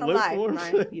 different kind of life, Lukewarm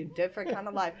man. soup. You different kind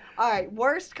of life. All right,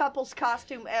 worst couple's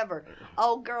costume ever.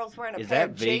 Old girl's wearing a Is pair that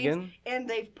of jeans, vegan? and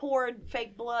they've poured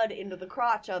fake blood into the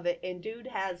crotch of it, and dude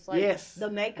has like Yes. the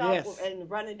makeup Yes. and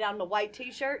running down the white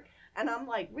T-shirt, and I'm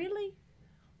like, really?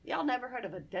 Y'all never heard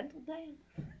of a dental dam?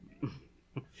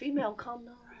 Female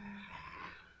condom.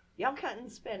 Y'all couldn't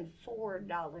spend $4.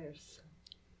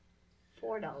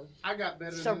 $4. I got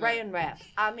better than that. Saran wrap.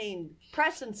 I mean,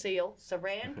 press and seal.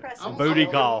 Saran, press and Booty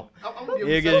seal. call. I'm gonna give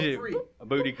Yeah, him get something you free. a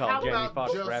booty call. How Jamie about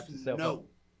Foxx just wraps himself no? up.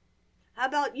 How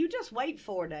about you just wait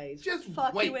 4 days? Just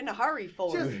fuck wait. you in a hurry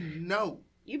for Just it. no.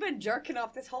 You've been jerking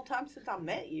off this whole time since I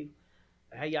met you.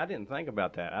 Hey, I didn't think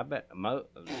about that. I bet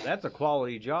that's a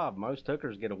quality job. Most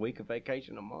hookers get a week of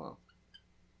vacation a month.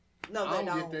 No, I they don't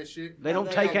don't. get that shit. They No, don't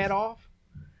they take don't. that off?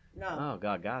 No, Oh,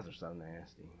 God, guys are so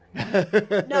nasty.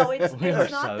 no, it's They're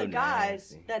not so the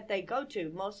guys nasty. that they go to.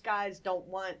 Most guys don't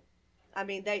want. I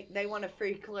mean, they want a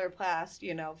free chloroplast,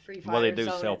 free fire Well, they do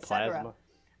zone, sell et cetera. plasma.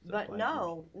 But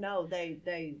no,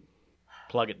 they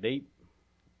Plug it deep.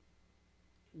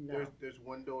 no. There's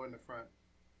one door in the front.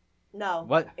 No,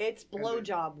 What? it's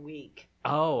blowjob week.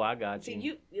 Oh, I got See,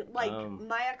 you. my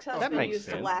That ex-husband makes used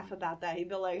to sense. laugh about that. He'd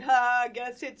be like, I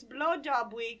guess it's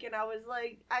blowjob week. And I was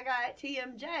like, I got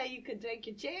TMJ. You can take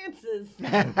your chances.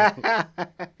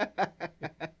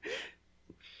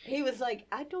 He was like,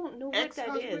 I don't know what that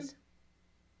Ex-husband? is.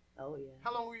 Oh, yeah.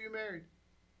 How long were you married?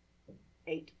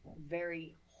 8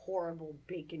 very horrible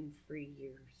bacon-free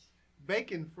years.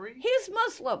 Bacon free? He's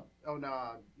Muslim. Oh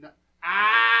no.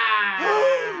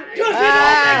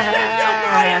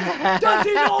 Does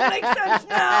it all make sense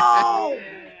now?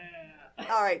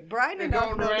 All right, Brian and I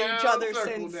have known each other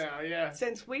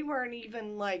since we weren't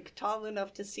even like tall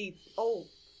enough to see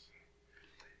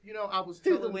You know, I was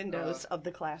through telling, the windows of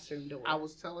the classroom door. I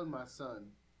was telling my son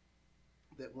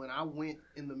that when I went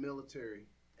in the military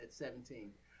at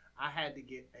 17, I had to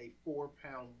get a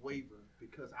 4-pound waiver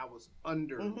because I was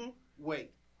underweight.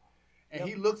 And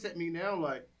he looks at me now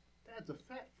like, that's a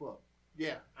fat fuck.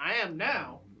 Yeah, I am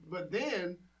now. But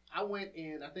then I went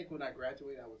in, I think when I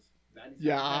graduated, I was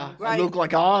 97 pounds. Right. I look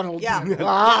like Arnold. Yeah.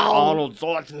 Wow. Arnold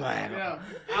Schwarzenegger. Yeah.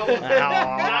 I was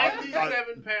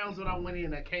 97 pounds when I went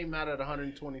in. I came out at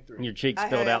 123. Your cheeks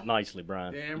filled out nicely,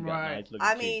 Brian. Damn right.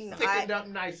 Nice thickened up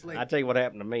nicely. I tell you what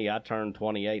happened to me. I turned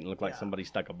 28 and looked like somebody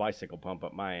stuck a bicycle pump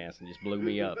up my ass and just blew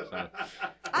me up. So.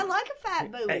 I like a fat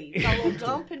booty. A little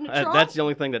dump in the trunk. That's the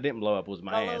only thing that didn't blow up was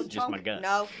my ass, just my gut.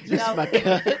 No, my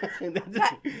gut.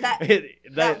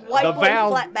 that white boy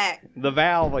flat back. The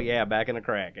valve, back in the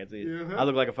crack. That's it. I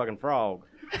look like a fucking frog.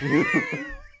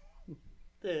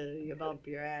 You bump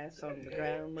your ass on the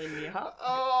ground when you hop.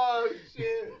 Oh,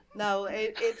 shit. No,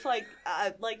 it's like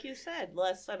you said,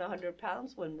 less than 100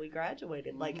 pounds when we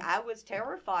graduated. Like, I was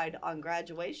terrified on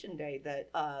graduation day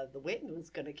that the wind was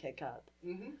going to kick up.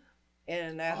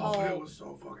 And that it was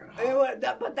so fucking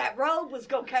hot. But that road was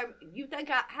going to carry.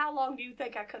 How long do you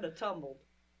think I could have tumbled?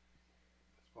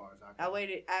 As far as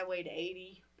I weighed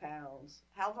 80 pounds.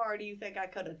 How far do you think I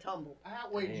could have tumbled? I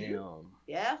outweighed you.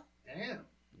 Yeah? Damn.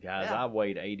 Guys, I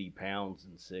weighed 80 pounds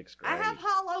in 6th grade. I have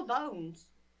hollow bones.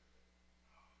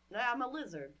 No, I'm a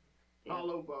lizard. Yeah.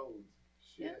 Hollow bones.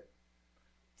 Shit.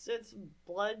 Yeah. It's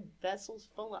blood vessels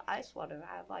full of ice water.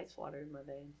 I have ice water in my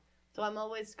veins. So I'm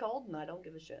always cold and I don't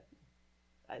give a shit.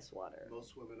 Ice water.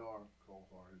 Most women are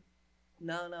cold-hearted.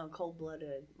 No,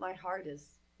 cold-blooded. My heart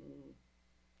is...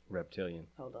 reptilian.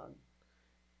 Hold on.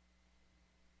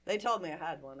 They told me I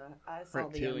had one. I saw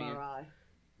reptilian. The MRI.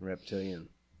 Reptilian.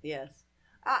 Yes.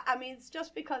 I mean, it's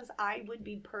just because I would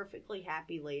be perfectly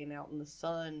happy laying out in the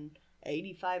sun,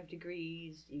 85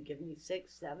 degrees. You give me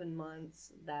 6-7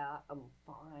 months, that I'm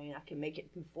fine. I can make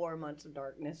it through 4 months of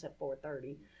darkness at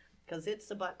 4:30, because it's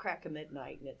the butt crack of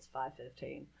midnight and it's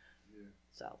 5:15. Yeah.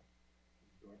 So,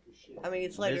 I mean,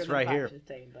 it's later than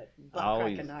 5:15, but butt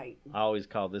crack of night. I always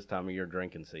call this time of year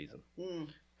drinking season,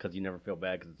 because you never feel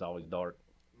bad because it's always dark.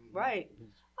 Right.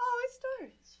 Oh, it's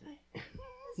dark. It's fine.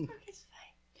 It's dark. It's fine.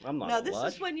 I'm not. No,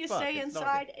 this is when you stay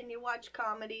inside and you watch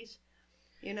comedies.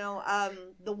 You know,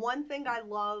 the one thing I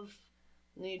love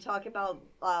when you talk about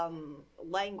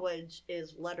language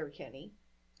is Letterkenny,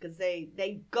 because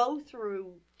they go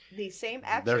through the same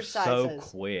exercises. They're so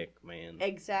quick, man.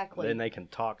 Exactly. Then they can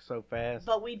talk so fast.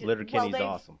 But we do. Letterkenny's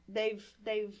awesome. They've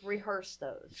rehearsed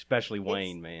those. Especially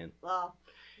Wayne, man. Well,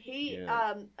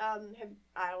 I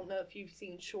don't know if you've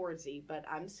seen Shoresy, but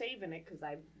I'm saving it because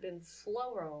I've been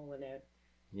slow rolling it.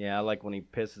 Yeah, I like when he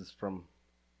pisses from,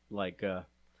 like,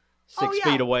 6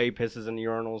 feet away, pisses in the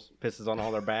urinals, pisses on all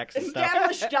their backs and stuff.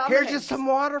 Dominance. Here's just some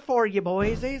water for you,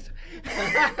 boysies.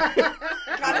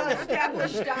 Gotta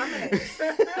establish dominance.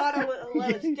 Gotta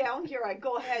let us down here. I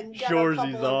go ahead and get a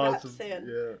couple of reps in.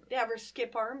 Yeah. Never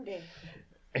skip arm day.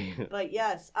 But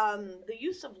yes, the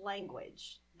use of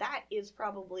language, that is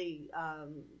probably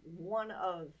one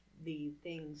of the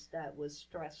things that was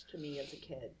stressed to me as a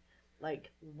kid.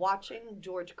 Like, watching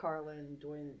George Carlin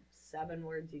doing 7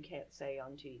 words you can't say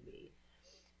on TV.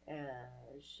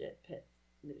 Shit, tits,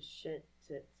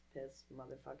 piss,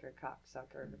 motherfucker,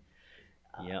 cocksucker.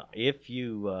 Yeah, if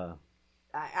you...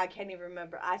 I can't even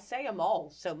remember. I say them all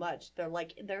so much.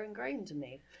 They're ingrained to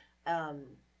me.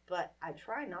 But I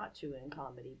try not to in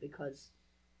comedy because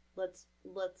let's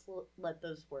let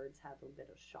those words have a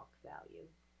bit of shock value,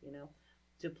 you know?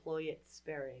 Deploy it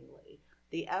sparingly.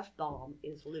 The F-bomb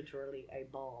is literally a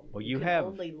bomb. Well, you can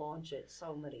only launch it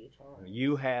so many times.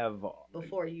 You have...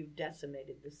 before you've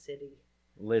decimated the city.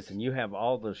 Listen, you have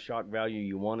all the shock value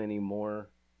you want anymore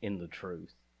in the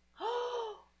truth.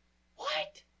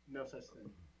 What? No such thing.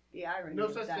 The irony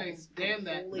no such thing. Damn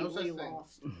that. No such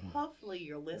lost. Thing. Hopefully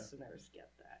your listeners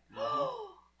get that.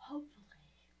 Hopefully.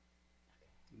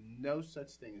 No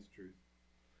such thing as truth.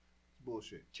 It's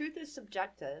bullshit. Truth is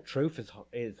subjective. Truth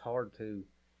is hard to...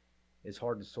 It's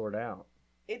hard to sort out.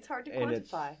 It's hard to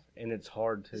quantify. And it's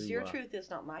hard to... Your truth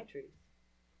is not my truth.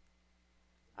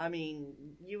 I mean,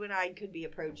 you and I could be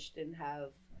approached and have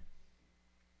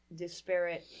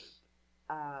disparate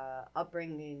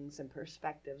upbringings and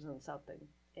perspectives on something,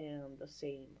 and the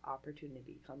same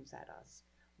opportunity comes at us.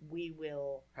 We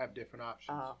will... have different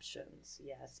options. Options,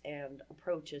 yes, and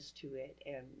approaches to it,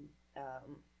 and...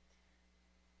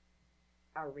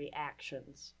 our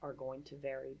reactions are going to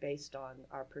vary based on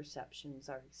our perceptions,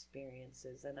 our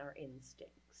experiences, and our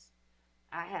instincts.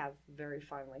 I have very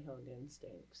finely honed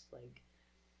instincts. Like,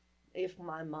 if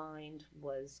my mind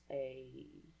was a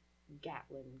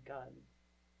Gatling gun,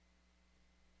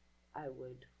 I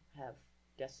would have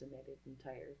decimated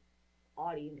entire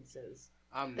audiences.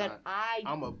 I'm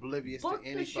oblivious to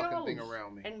any fucking thing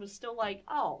around me. And was still like,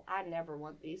 oh, I never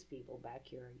want these people back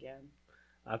here again.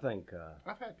 I think...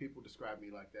 I've had people describe me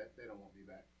like that. They don't want me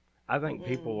back. I think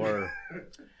people were...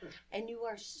 And you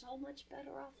are so much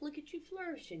better off. Look at you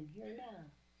flourishing here now.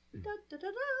 Da, da, da,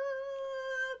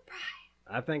 da.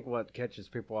 I think what catches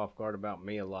people off guard about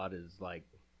me a lot is, like,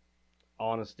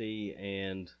 honesty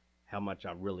and how much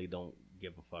I really don't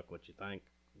give a fuck what you think.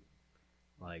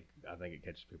 Like, I think it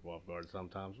catches people off guard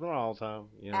sometimes, but not all the time.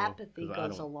 You know, apathy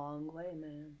goes a long way,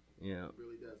 man. Yeah, it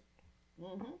really does.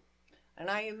 Mm-hmm. And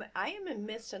I am a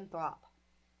misanthrope.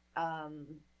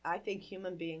 I think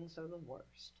human beings are the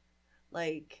worst.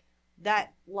 Like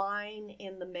that line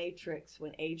in The Matrix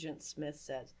when Agent Smith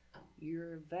says,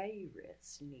 "You're a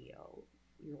virus, Neo.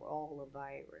 You're all a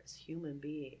virus. Human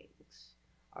beings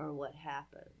are what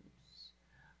happens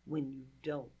when you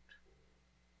don't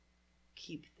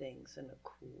keep things in a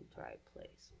cool, dry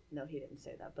place." No, he didn't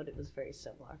say that, but it was very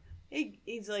similar.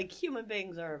 He's like, human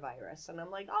beings are a virus. And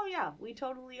I'm like, oh yeah, we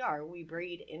totally are. We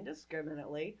breed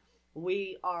indiscriminately.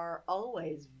 We are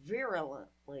always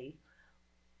virulently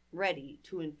ready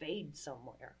to invade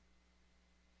somewhere.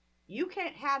 You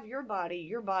can't have your body,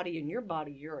 and your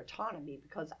body, your autonomy,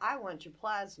 because I want your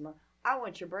plasma, I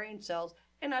want your brain cells,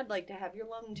 and I'd like to have your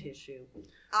lung tissue.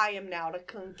 I am now the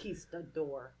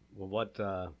conquistador. Well, what...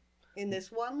 In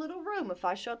this one little room, if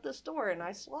I shut this door and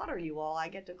I slaughter you all, I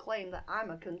get to claim that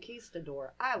I'm a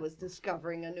conquistador. I was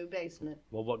discovering a new basement.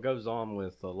 Well, what goes on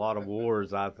with a lot of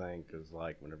wars, I think, is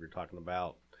like whenever you're talking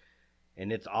about,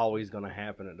 and it's always going to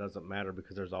happen. It doesn't matter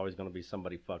because there's always going to be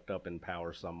somebody fucked up in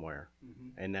power somewhere.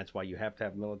 Mm-hmm. And that's why you have to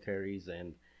have militaries.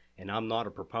 And I'm not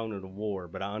a proponent of war,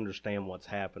 but I understand what's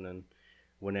happening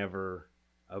whenever,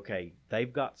 okay,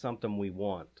 they've got something we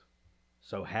want.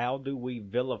 So how do we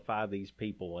vilify these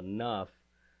people enough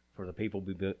for the people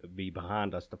be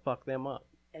behind us to fuck them up?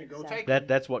 Exactly.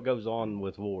 That's what goes on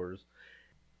with wars,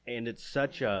 and it's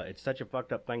such a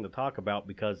fucked up thing to talk about,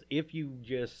 because if you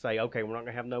just say, okay, we're not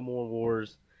gonna have no more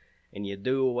wars, and you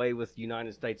do away with the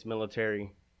United States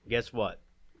military, guess what?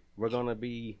 We're gonna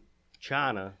be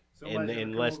China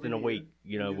in less than a week.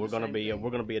 You know, we're gonna be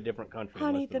a different country.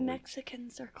 Honey, the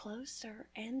Mexicans are closer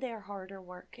and they're harder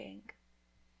working.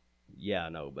 Yeah, I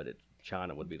know, but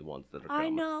China would be the ones that are coming. I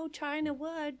know China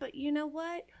would, but you know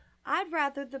what? I'd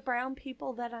rather the brown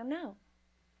people that I know.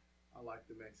 I like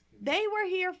the Mexicans. They were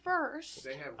here first.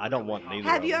 I don't want neither.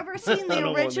 Have you ever seen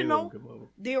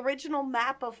the original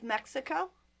map of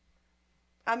Mexico?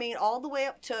 I mean, all the way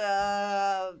up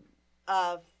to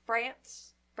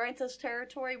France, France's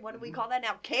territory. What do we call that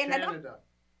now? Canada.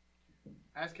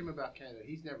 Ask him about Canada.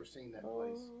 He's never seen that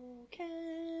place. Oh,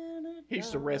 Canada. He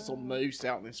used to wrestle moose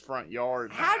out in his front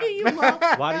yard. How do you love?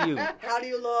 Why do you? How do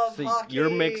you love hockey?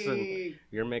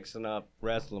 You're mixing up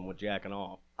wrestling with jacking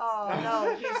off. Oh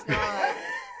no, he's not.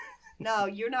 No,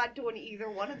 you're not doing either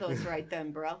one of those right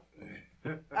then, bro.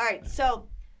 All right, so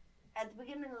at the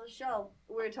beginning of the show,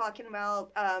 we were talking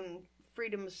about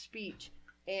freedom of speech,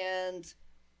 and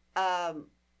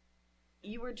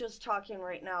you were just talking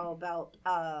right now about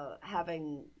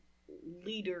having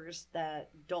leaders that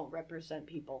don't represent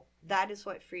people. That is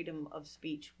what freedom of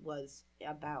speech was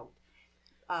about.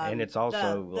 And it's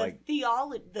also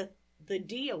the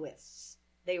Deoists.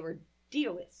 They were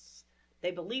Deoists.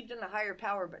 They believed in a higher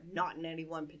power, but not in any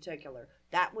one particular.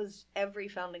 That was every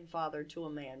founding father to a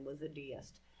man was a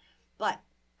deist. But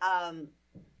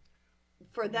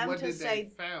for them to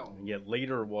say, yeah,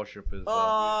 leader worship is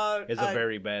a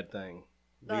very bad thing.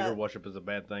 Leader worship is a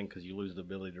bad thing because you lose the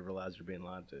ability to realize you're being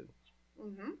lied to.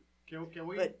 Mm-hmm. Can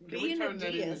we turn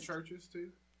that into churches too?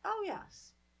 Oh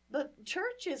yes, but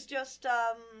church is just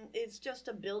it's just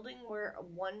a building where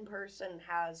one person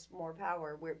has more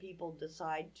power, where people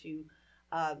decide to.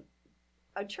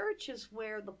 A church is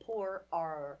where the poor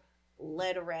are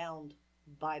led around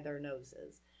by their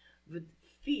noses with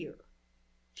fear.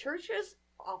 Churches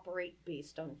operate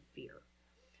based on fear.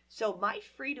 So my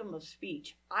freedom of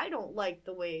speech, I don't like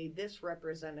the way this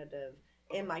representative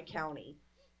in my county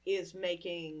is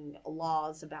making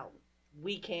laws about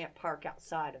we can't park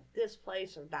outside of this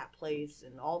place or that place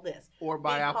and all this. Or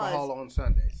buy alcohol on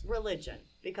Sundays. Religion,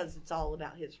 because it's all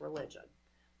about his religion.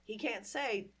 He can't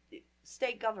say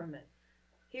state government.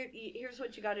 Here's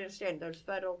what you got to understand. There's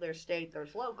federal, there's state,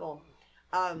 there's local.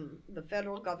 The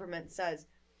federal government says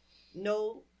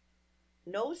no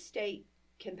state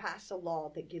can pass a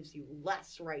law that gives you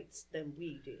less rights than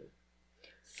we do.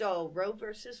 So Roe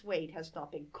versus Wade has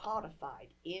not been codified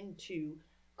into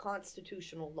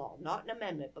constitutional law, not an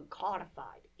amendment, but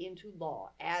codified into law,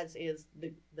 as is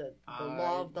the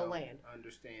law of the land. I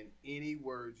understand any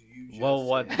words you just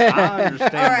what said. I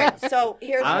understand. All right, so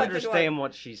here's I what understand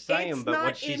what she's saying, but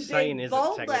what she's saying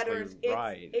isn't technically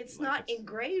right. It's not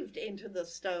engraved into the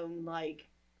stone like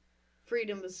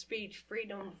freedom of speech,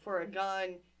 freedom for a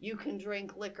gun. You can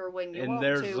drink liquor when you want to.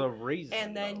 And there's a reason.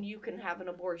 And then you can have an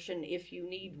abortion if you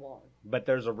need one. But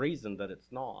there's a reason that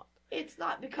it's not. It's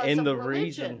not because of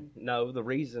religion. The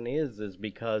reason is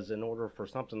because in order for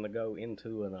something to go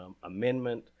into an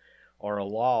amendment or a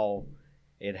law,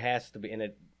 it has to be,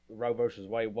 and Roe versus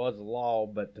Wade was a law,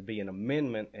 but to be an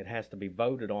amendment, it has to be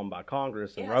voted on by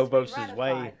Congress. And Roe versus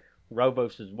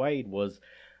Wade was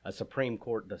a Supreme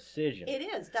Court decision. It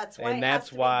is. That's why it has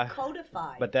to be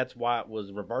codified. But that's why it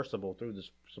was reversible through the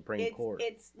Supreme Court.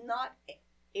 It's not.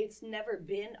 It's never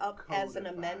been up as an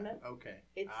amendment. Okay.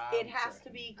 It has to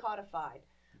be codified.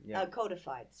 Yeah.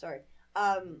 Codified. Sorry.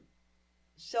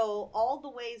 So all the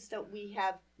ways that we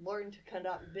have learned to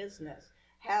conduct business,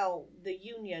 how the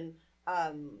union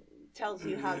tells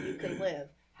you how you can live,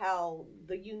 how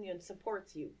the union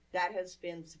supports you, that has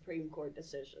been Supreme Court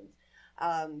decisions.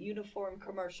 Uniform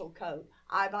commercial code.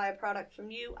 I buy a product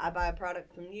from you. I buy a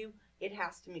product from you. It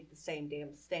has to meet the same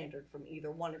damn standard from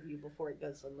either one of you before it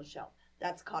goes on the shelf.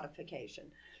 That's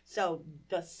codification. So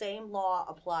the same law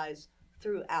applies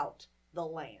throughout the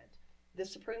land. The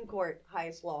Supreme Court,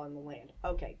 highest law in the land.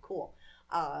 Okay, cool.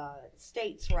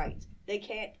 States' rights. They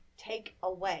can't take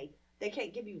away. They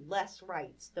can't give you less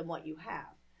rights than what you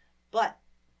have. But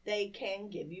they can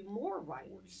give you more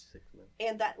rights.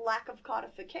 And that lack of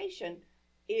codification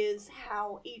is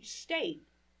how each state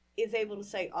is able to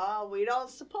say, oh, we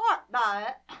don't support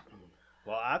that.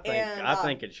 Well, I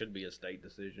think it should be a state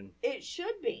decision. It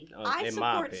should be. I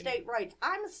support state rights.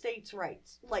 I'm a states'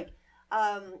 rights.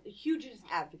 Hugest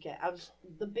advocate. I was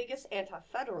the biggest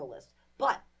anti-federalist.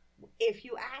 But if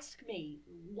you ask me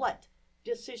what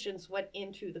decisions went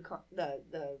into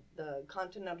the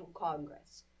Continental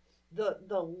Congress,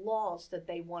 the laws that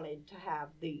they wanted to have,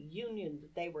 the union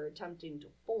that they were attempting to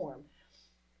form,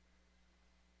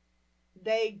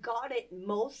 they got it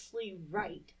mostly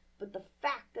right. But the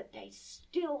fact that they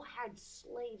still had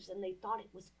slaves and they thought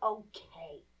it was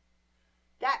okay,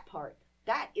 that part,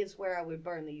 that is where I would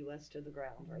burn the U.S. to the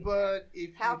ground right But there.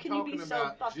 If how can you be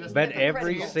so fucking But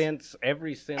every since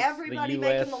everybody the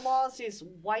US, making the laws is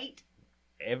white.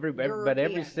 But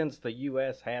ever since the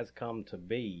U.S. has come to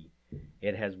be,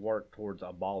 it has worked towards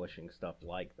abolishing stuff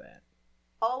like that.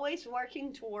 Always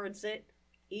working towards it,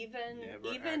 even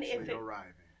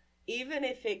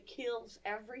if it kills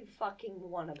every fucking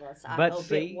one of us. I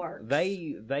hope it works.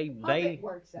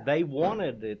 They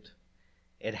wanted it.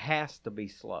 It has to be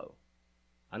slow.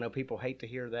 I know people hate to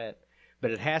hear that,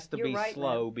 but it has to be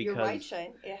slow man. because You're right,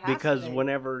 Shane. It has to be.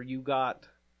 Whenever you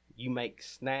make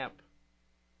snap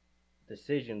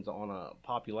decisions on a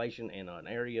population in an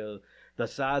area the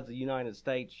size of the United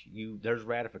States, there's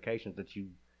ratifications that you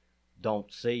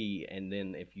don't see, and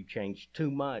then if you change too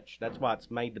much, that's why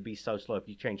it's made to be so slow. If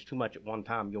you change too much at one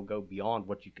time, you'll go beyond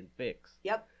what you can fix.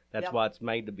 Yep. That's why it's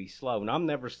made to be slow. And I'm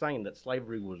never saying that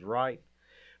slavery was right,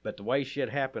 but the way shit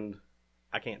happened,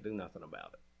 I can't do nothing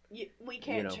about it. We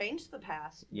can't change the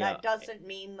past. Yeah. That doesn't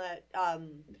mean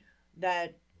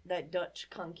that that Dutch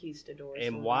conquistadors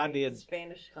and why did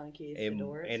Spanish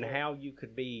conquistadors and how you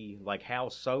could be how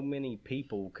so many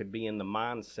people could be in the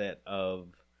mindset of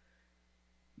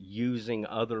using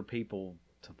other people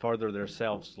to further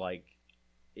themselves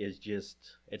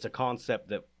it's a concept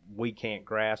that we can't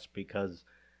grasp because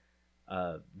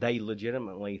they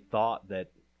legitimately thought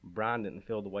that Brian didn't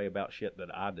feel the way about shit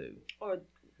that I do, or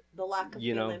the lack of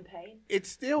feeling pain. It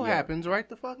still happens right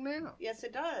the fuck now. Yes,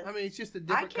 it does. I mean, it's just a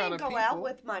different kind of people. I can't go out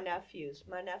with my nephews.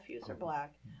 My nephews are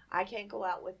black. I can't go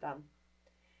out with them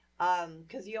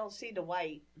because you don't see the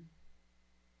white.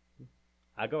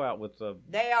 I go out with the...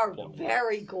 They are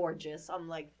very gorgeous. I'm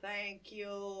like, thank you.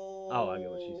 Oh, I get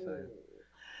what she's saying.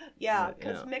 Yeah,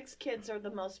 because mixed kids are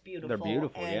the most beautiful. They're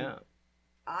beautiful, and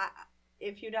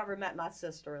if you'd ever met my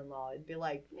sister-in-law, it'd be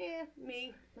like,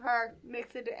 me, her,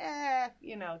 mix it,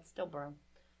 it's still brown.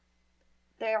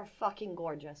 They are fucking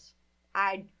gorgeous.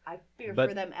 I fear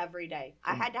for them every day.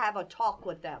 I had to have a talk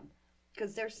with them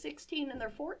because they're 16 and they're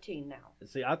 14 now.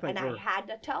 See, I had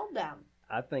to tell them.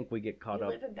 I think we get caught up.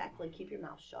 You live in Beckley, keep your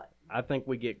mouth shut. I think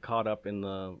we get caught up in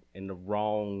the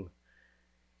wrong,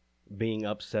 being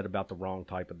upset about the wrong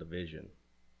type of division.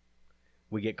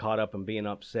 We get caught up in being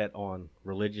upset on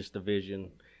religious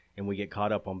division, and we get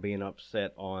caught up on being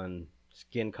upset on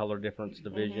skin color difference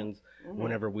divisions,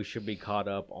 whenever we should be caught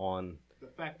up on The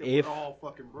fact that we're all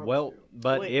fucking broke. Well, still.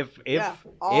 but if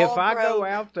all I go broke.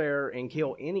 out there and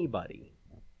kill anybody,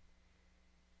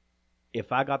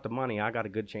 if I got the money, I got a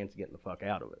good chance of getting the fuck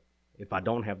out of it. If I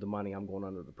don't have the money, I'm going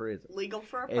under the prison. Legal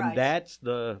for a price. And that's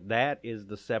the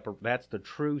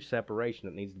true separation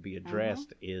that needs to be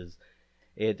addressed. Is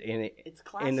it's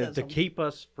classism. and to keep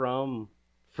us from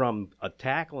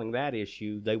tackling that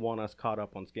issue, they want us caught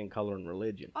up on skin color and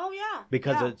religion. Oh yeah,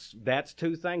 because that's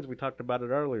two things. We talked about it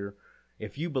earlier.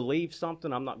 If you believe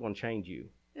something, I'm not going to change you.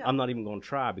 Yeah. I'm not even going to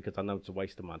try because I know it's a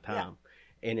waste of my time.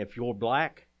 Yeah. And if you're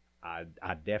black, I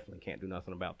definitely can't do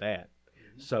nothing about that.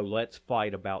 So let's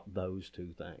fight about those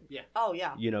two things. Yeah. Oh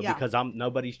yeah. Because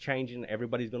nobody's changing.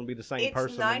 Everybody's going to be the same person.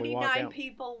 It's 99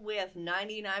 people with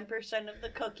 99% of the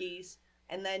cookies,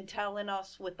 and then telling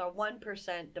us with our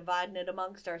 1% dividing it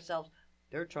amongst ourselves.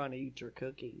 They're trying to eat your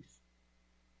cookies.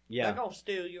 Yeah. They're gonna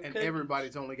steal your cookies. And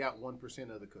everybody's only got 1%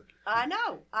 of the cookies. I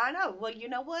know. Well, you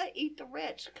know what? Eat the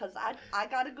rich, because I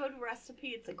got a good recipe.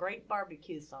 It's a great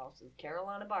barbecue sauce. It's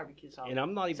Carolina barbecue sauce. And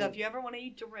I'm not even. So if you ever want to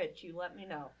eat the rich, you let me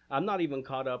know. I'm not even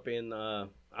caught up in.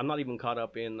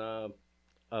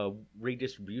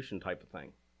 Redistribution type of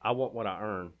thing. I want what I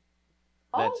earn.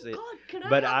 That's it. God, can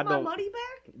I have my money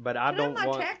back? But I don't have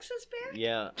want my taxes back.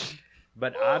 Yeah.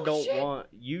 But I don't want.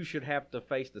 You should have to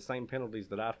face the same penalties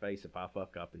that I face if I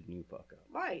fuck up as you fuck up.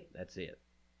 Right. That's it.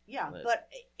 Yeah, but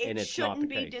it shouldn't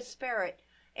be disparate.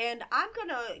 And I'm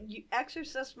gonna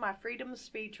exercise my freedom of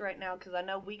speech right now because I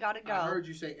know we gotta go. I heard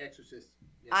you say exorcist.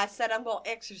 Yeah. I said I'm gonna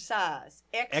exercise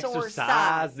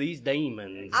these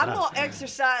demons. I'm gonna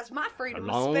exercise my freedom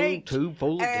of speech tube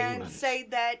full of and demons. say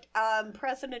that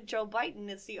President Joe Biden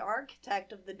is the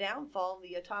architect of the downfall of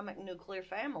the atomic nuclear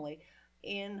family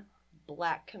in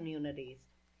black communities.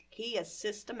 He has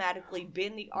systematically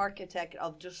been the architect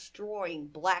of destroying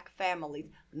black families.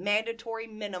 Mandatory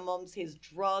minimums, his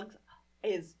drugs,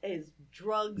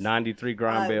 93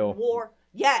 crime bill. War.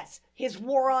 Yes, his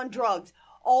war on drugs.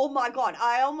 Oh my God!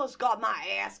 I almost got my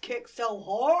ass kicked so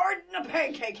hard in the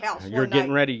pancake house. You're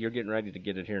getting ready to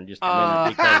get it here in just a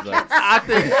minute because I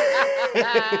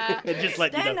think just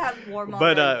let you know. Warm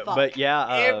but yeah,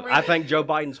 I think Joe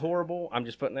Biden's horrible. I'm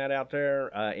just putting that out there,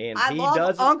 and I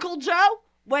love Uncle Joe.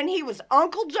 When he was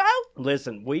Uncle Joe,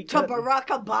 listen, to Barack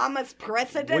Obama's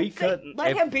presidency,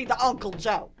 let him be the Uncle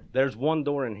Joe. There's one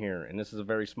door in here, and this is a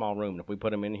very small room. If we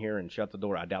put him in here and shut the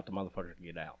door, I doubt the motherfucker can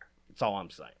get out. That's all I'm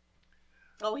saying.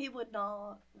 Oh, he would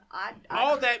not.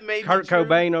 All that made Kurt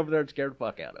Cobain over there scared the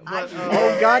fuck out of him.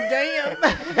 Oh, goddamn.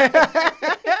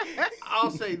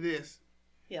 I'll say this.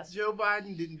 Yes. Joe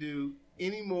Biden didn't do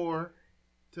any more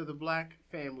to the black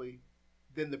family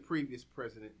than the previous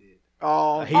president did.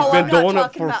 Oh, he's been doing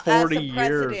it for 40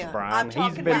 years, Brian.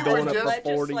 He's been doing it for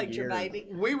 40 years. Baby.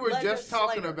 We were just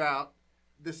talking about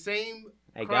the same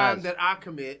crime that I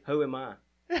commit. Who am I?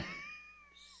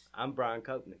 I'm Brian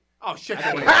Copeland. Oh, shut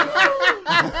your mouth.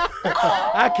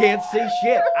 I can't see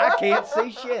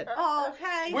shit. Oh,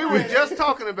 hey. We were just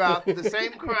talking about the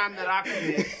same crime that I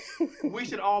commit. We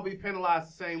should all be penalized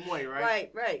the same way,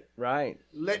 right? Right.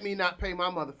 Let me not pay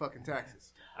my motherfucking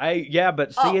taxes.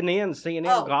 But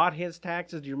CNN got his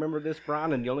taxes. Do you remember this,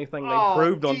 Brian? And the only thing they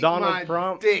proved on Donald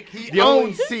Trump, he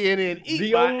owns CNN.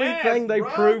 The only thing they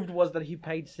proved was that he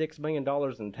paid $6 million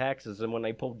in taxes, and when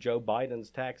they pulled Joe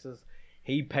Biden's taxes,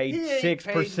 he paid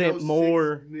 6%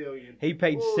 more. He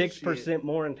paid 6%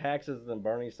 more in taxes than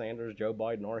Bernie Sanders, Joe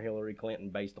Biden, or Hillary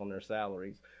Clinton based on their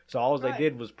salaries. So all they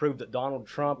did was prove that Donald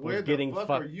Trump was getting fucked.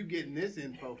 Where the fuck are you getting this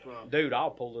info from? Dude,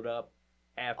 I'll pull it up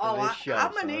after this show.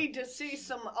 I'm going to need to see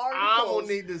some articles. I'm going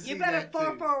to need to see that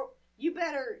too. You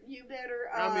better.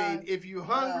 I mean, if you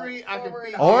hungry, I can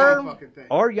feed you fucking thing.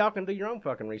 Or y'all can do your own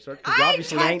fucking research because you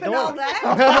obviously ain't doing all it.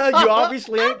 That. You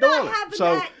obviously ain't doing it.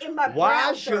 So that in my why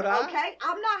browser, should I? Okay,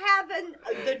 I'm not having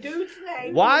the dude's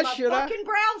name. Why in my should fucking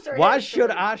browser? Why should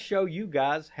I show you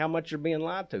guys how much you're being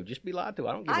lied to? Just be lied to.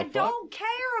 I don't give a fuck. I don't care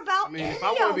about. I mean, if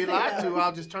I want to be lied to,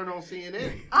 I'll just turn on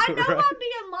CNN. I know I'm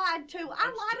being lied to. I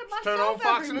lie to myself turn on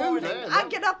Fox every News. morning. Yeah, I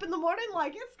get up in the morning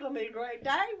like it's gonna be a great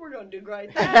day. We're gonna do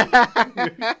great things. I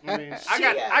mean,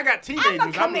 I got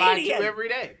teenagers I'm lying to every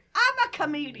day. I'm a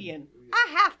comedian.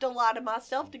 I have to lie to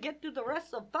myself to get through the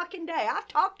rest of the fucking day. I've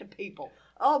talked to people.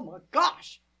 Oh my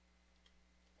gosh.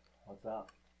 What's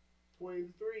up?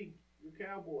 23. You're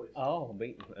Cowboys. Oh,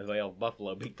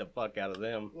 Buffalo beat the fuck out of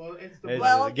them. Well, it's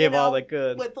the give all they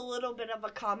could. With a little bit of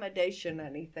accommodation,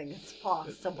 anything is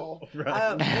possible.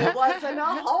 Right. It wasn't a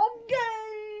home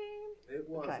game. It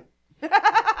wasn't. Okay.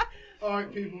 All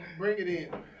right, people, bring it in.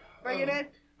 Bring it in.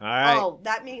 All right. Oh,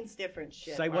 that means different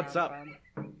shit. Say what's up.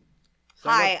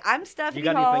 Hi, I'm Stephanie you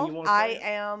got Hall. anything you want to say?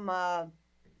 I am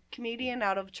comedian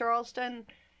out of Charleston.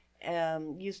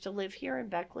 Used to live here in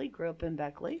Beckley. Grew up in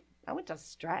Beckley. I went to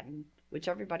Stratton, which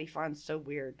everybody finds so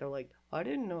weird. They're like, I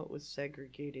didn't know it was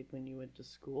segregated when you went to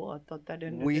school. I thought that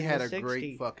ended We in had the a 60s.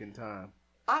 great fucking time.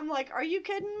 I'm like, are you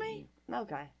kidding me?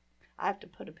 Okay. I have to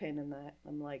put a pin in that.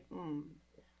 I'm like, I'm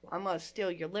going to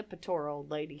steal your Lipitor,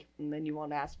 old lady. And then you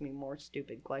won't ask me more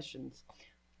stupid questions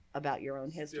about your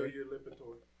own history. Steal your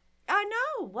Lipitor. I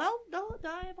know. Well, they'll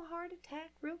die of a heart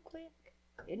attack real quick.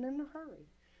 And in a hurry.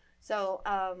 So,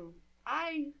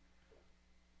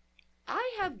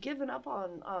 I have given up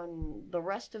on the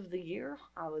rest of the year.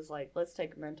 I was like, let's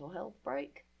take a mental health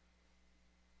break.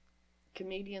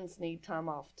 Comedians need time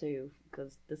off too,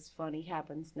 because this funny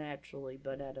happens naturally,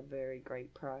 but at a very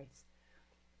great price.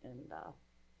 And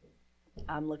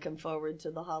I'm looking forward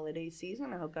to the holiday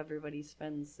season. I hope everybody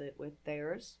spends it with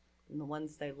theirs and the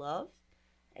ones they love,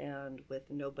 and with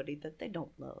nobody that they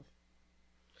don't love.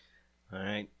 All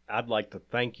right. I'd like to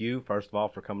thank you, first of all,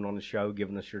 for coming on the show,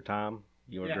 giving us your time.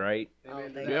 You were great. Oh,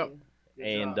 thank you.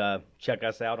 And check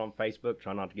us out on Facebook.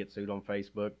 Try not to get sued on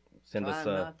Facebook. Send us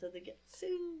not to get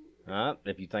sued.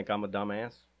 If you think I'm a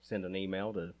dumbass, send an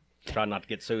email to try not to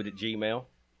get sued at Gmail.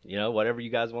 You know, whatever you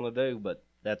guys want to do. But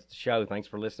that's the show. Thanks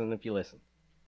for listening if you listen.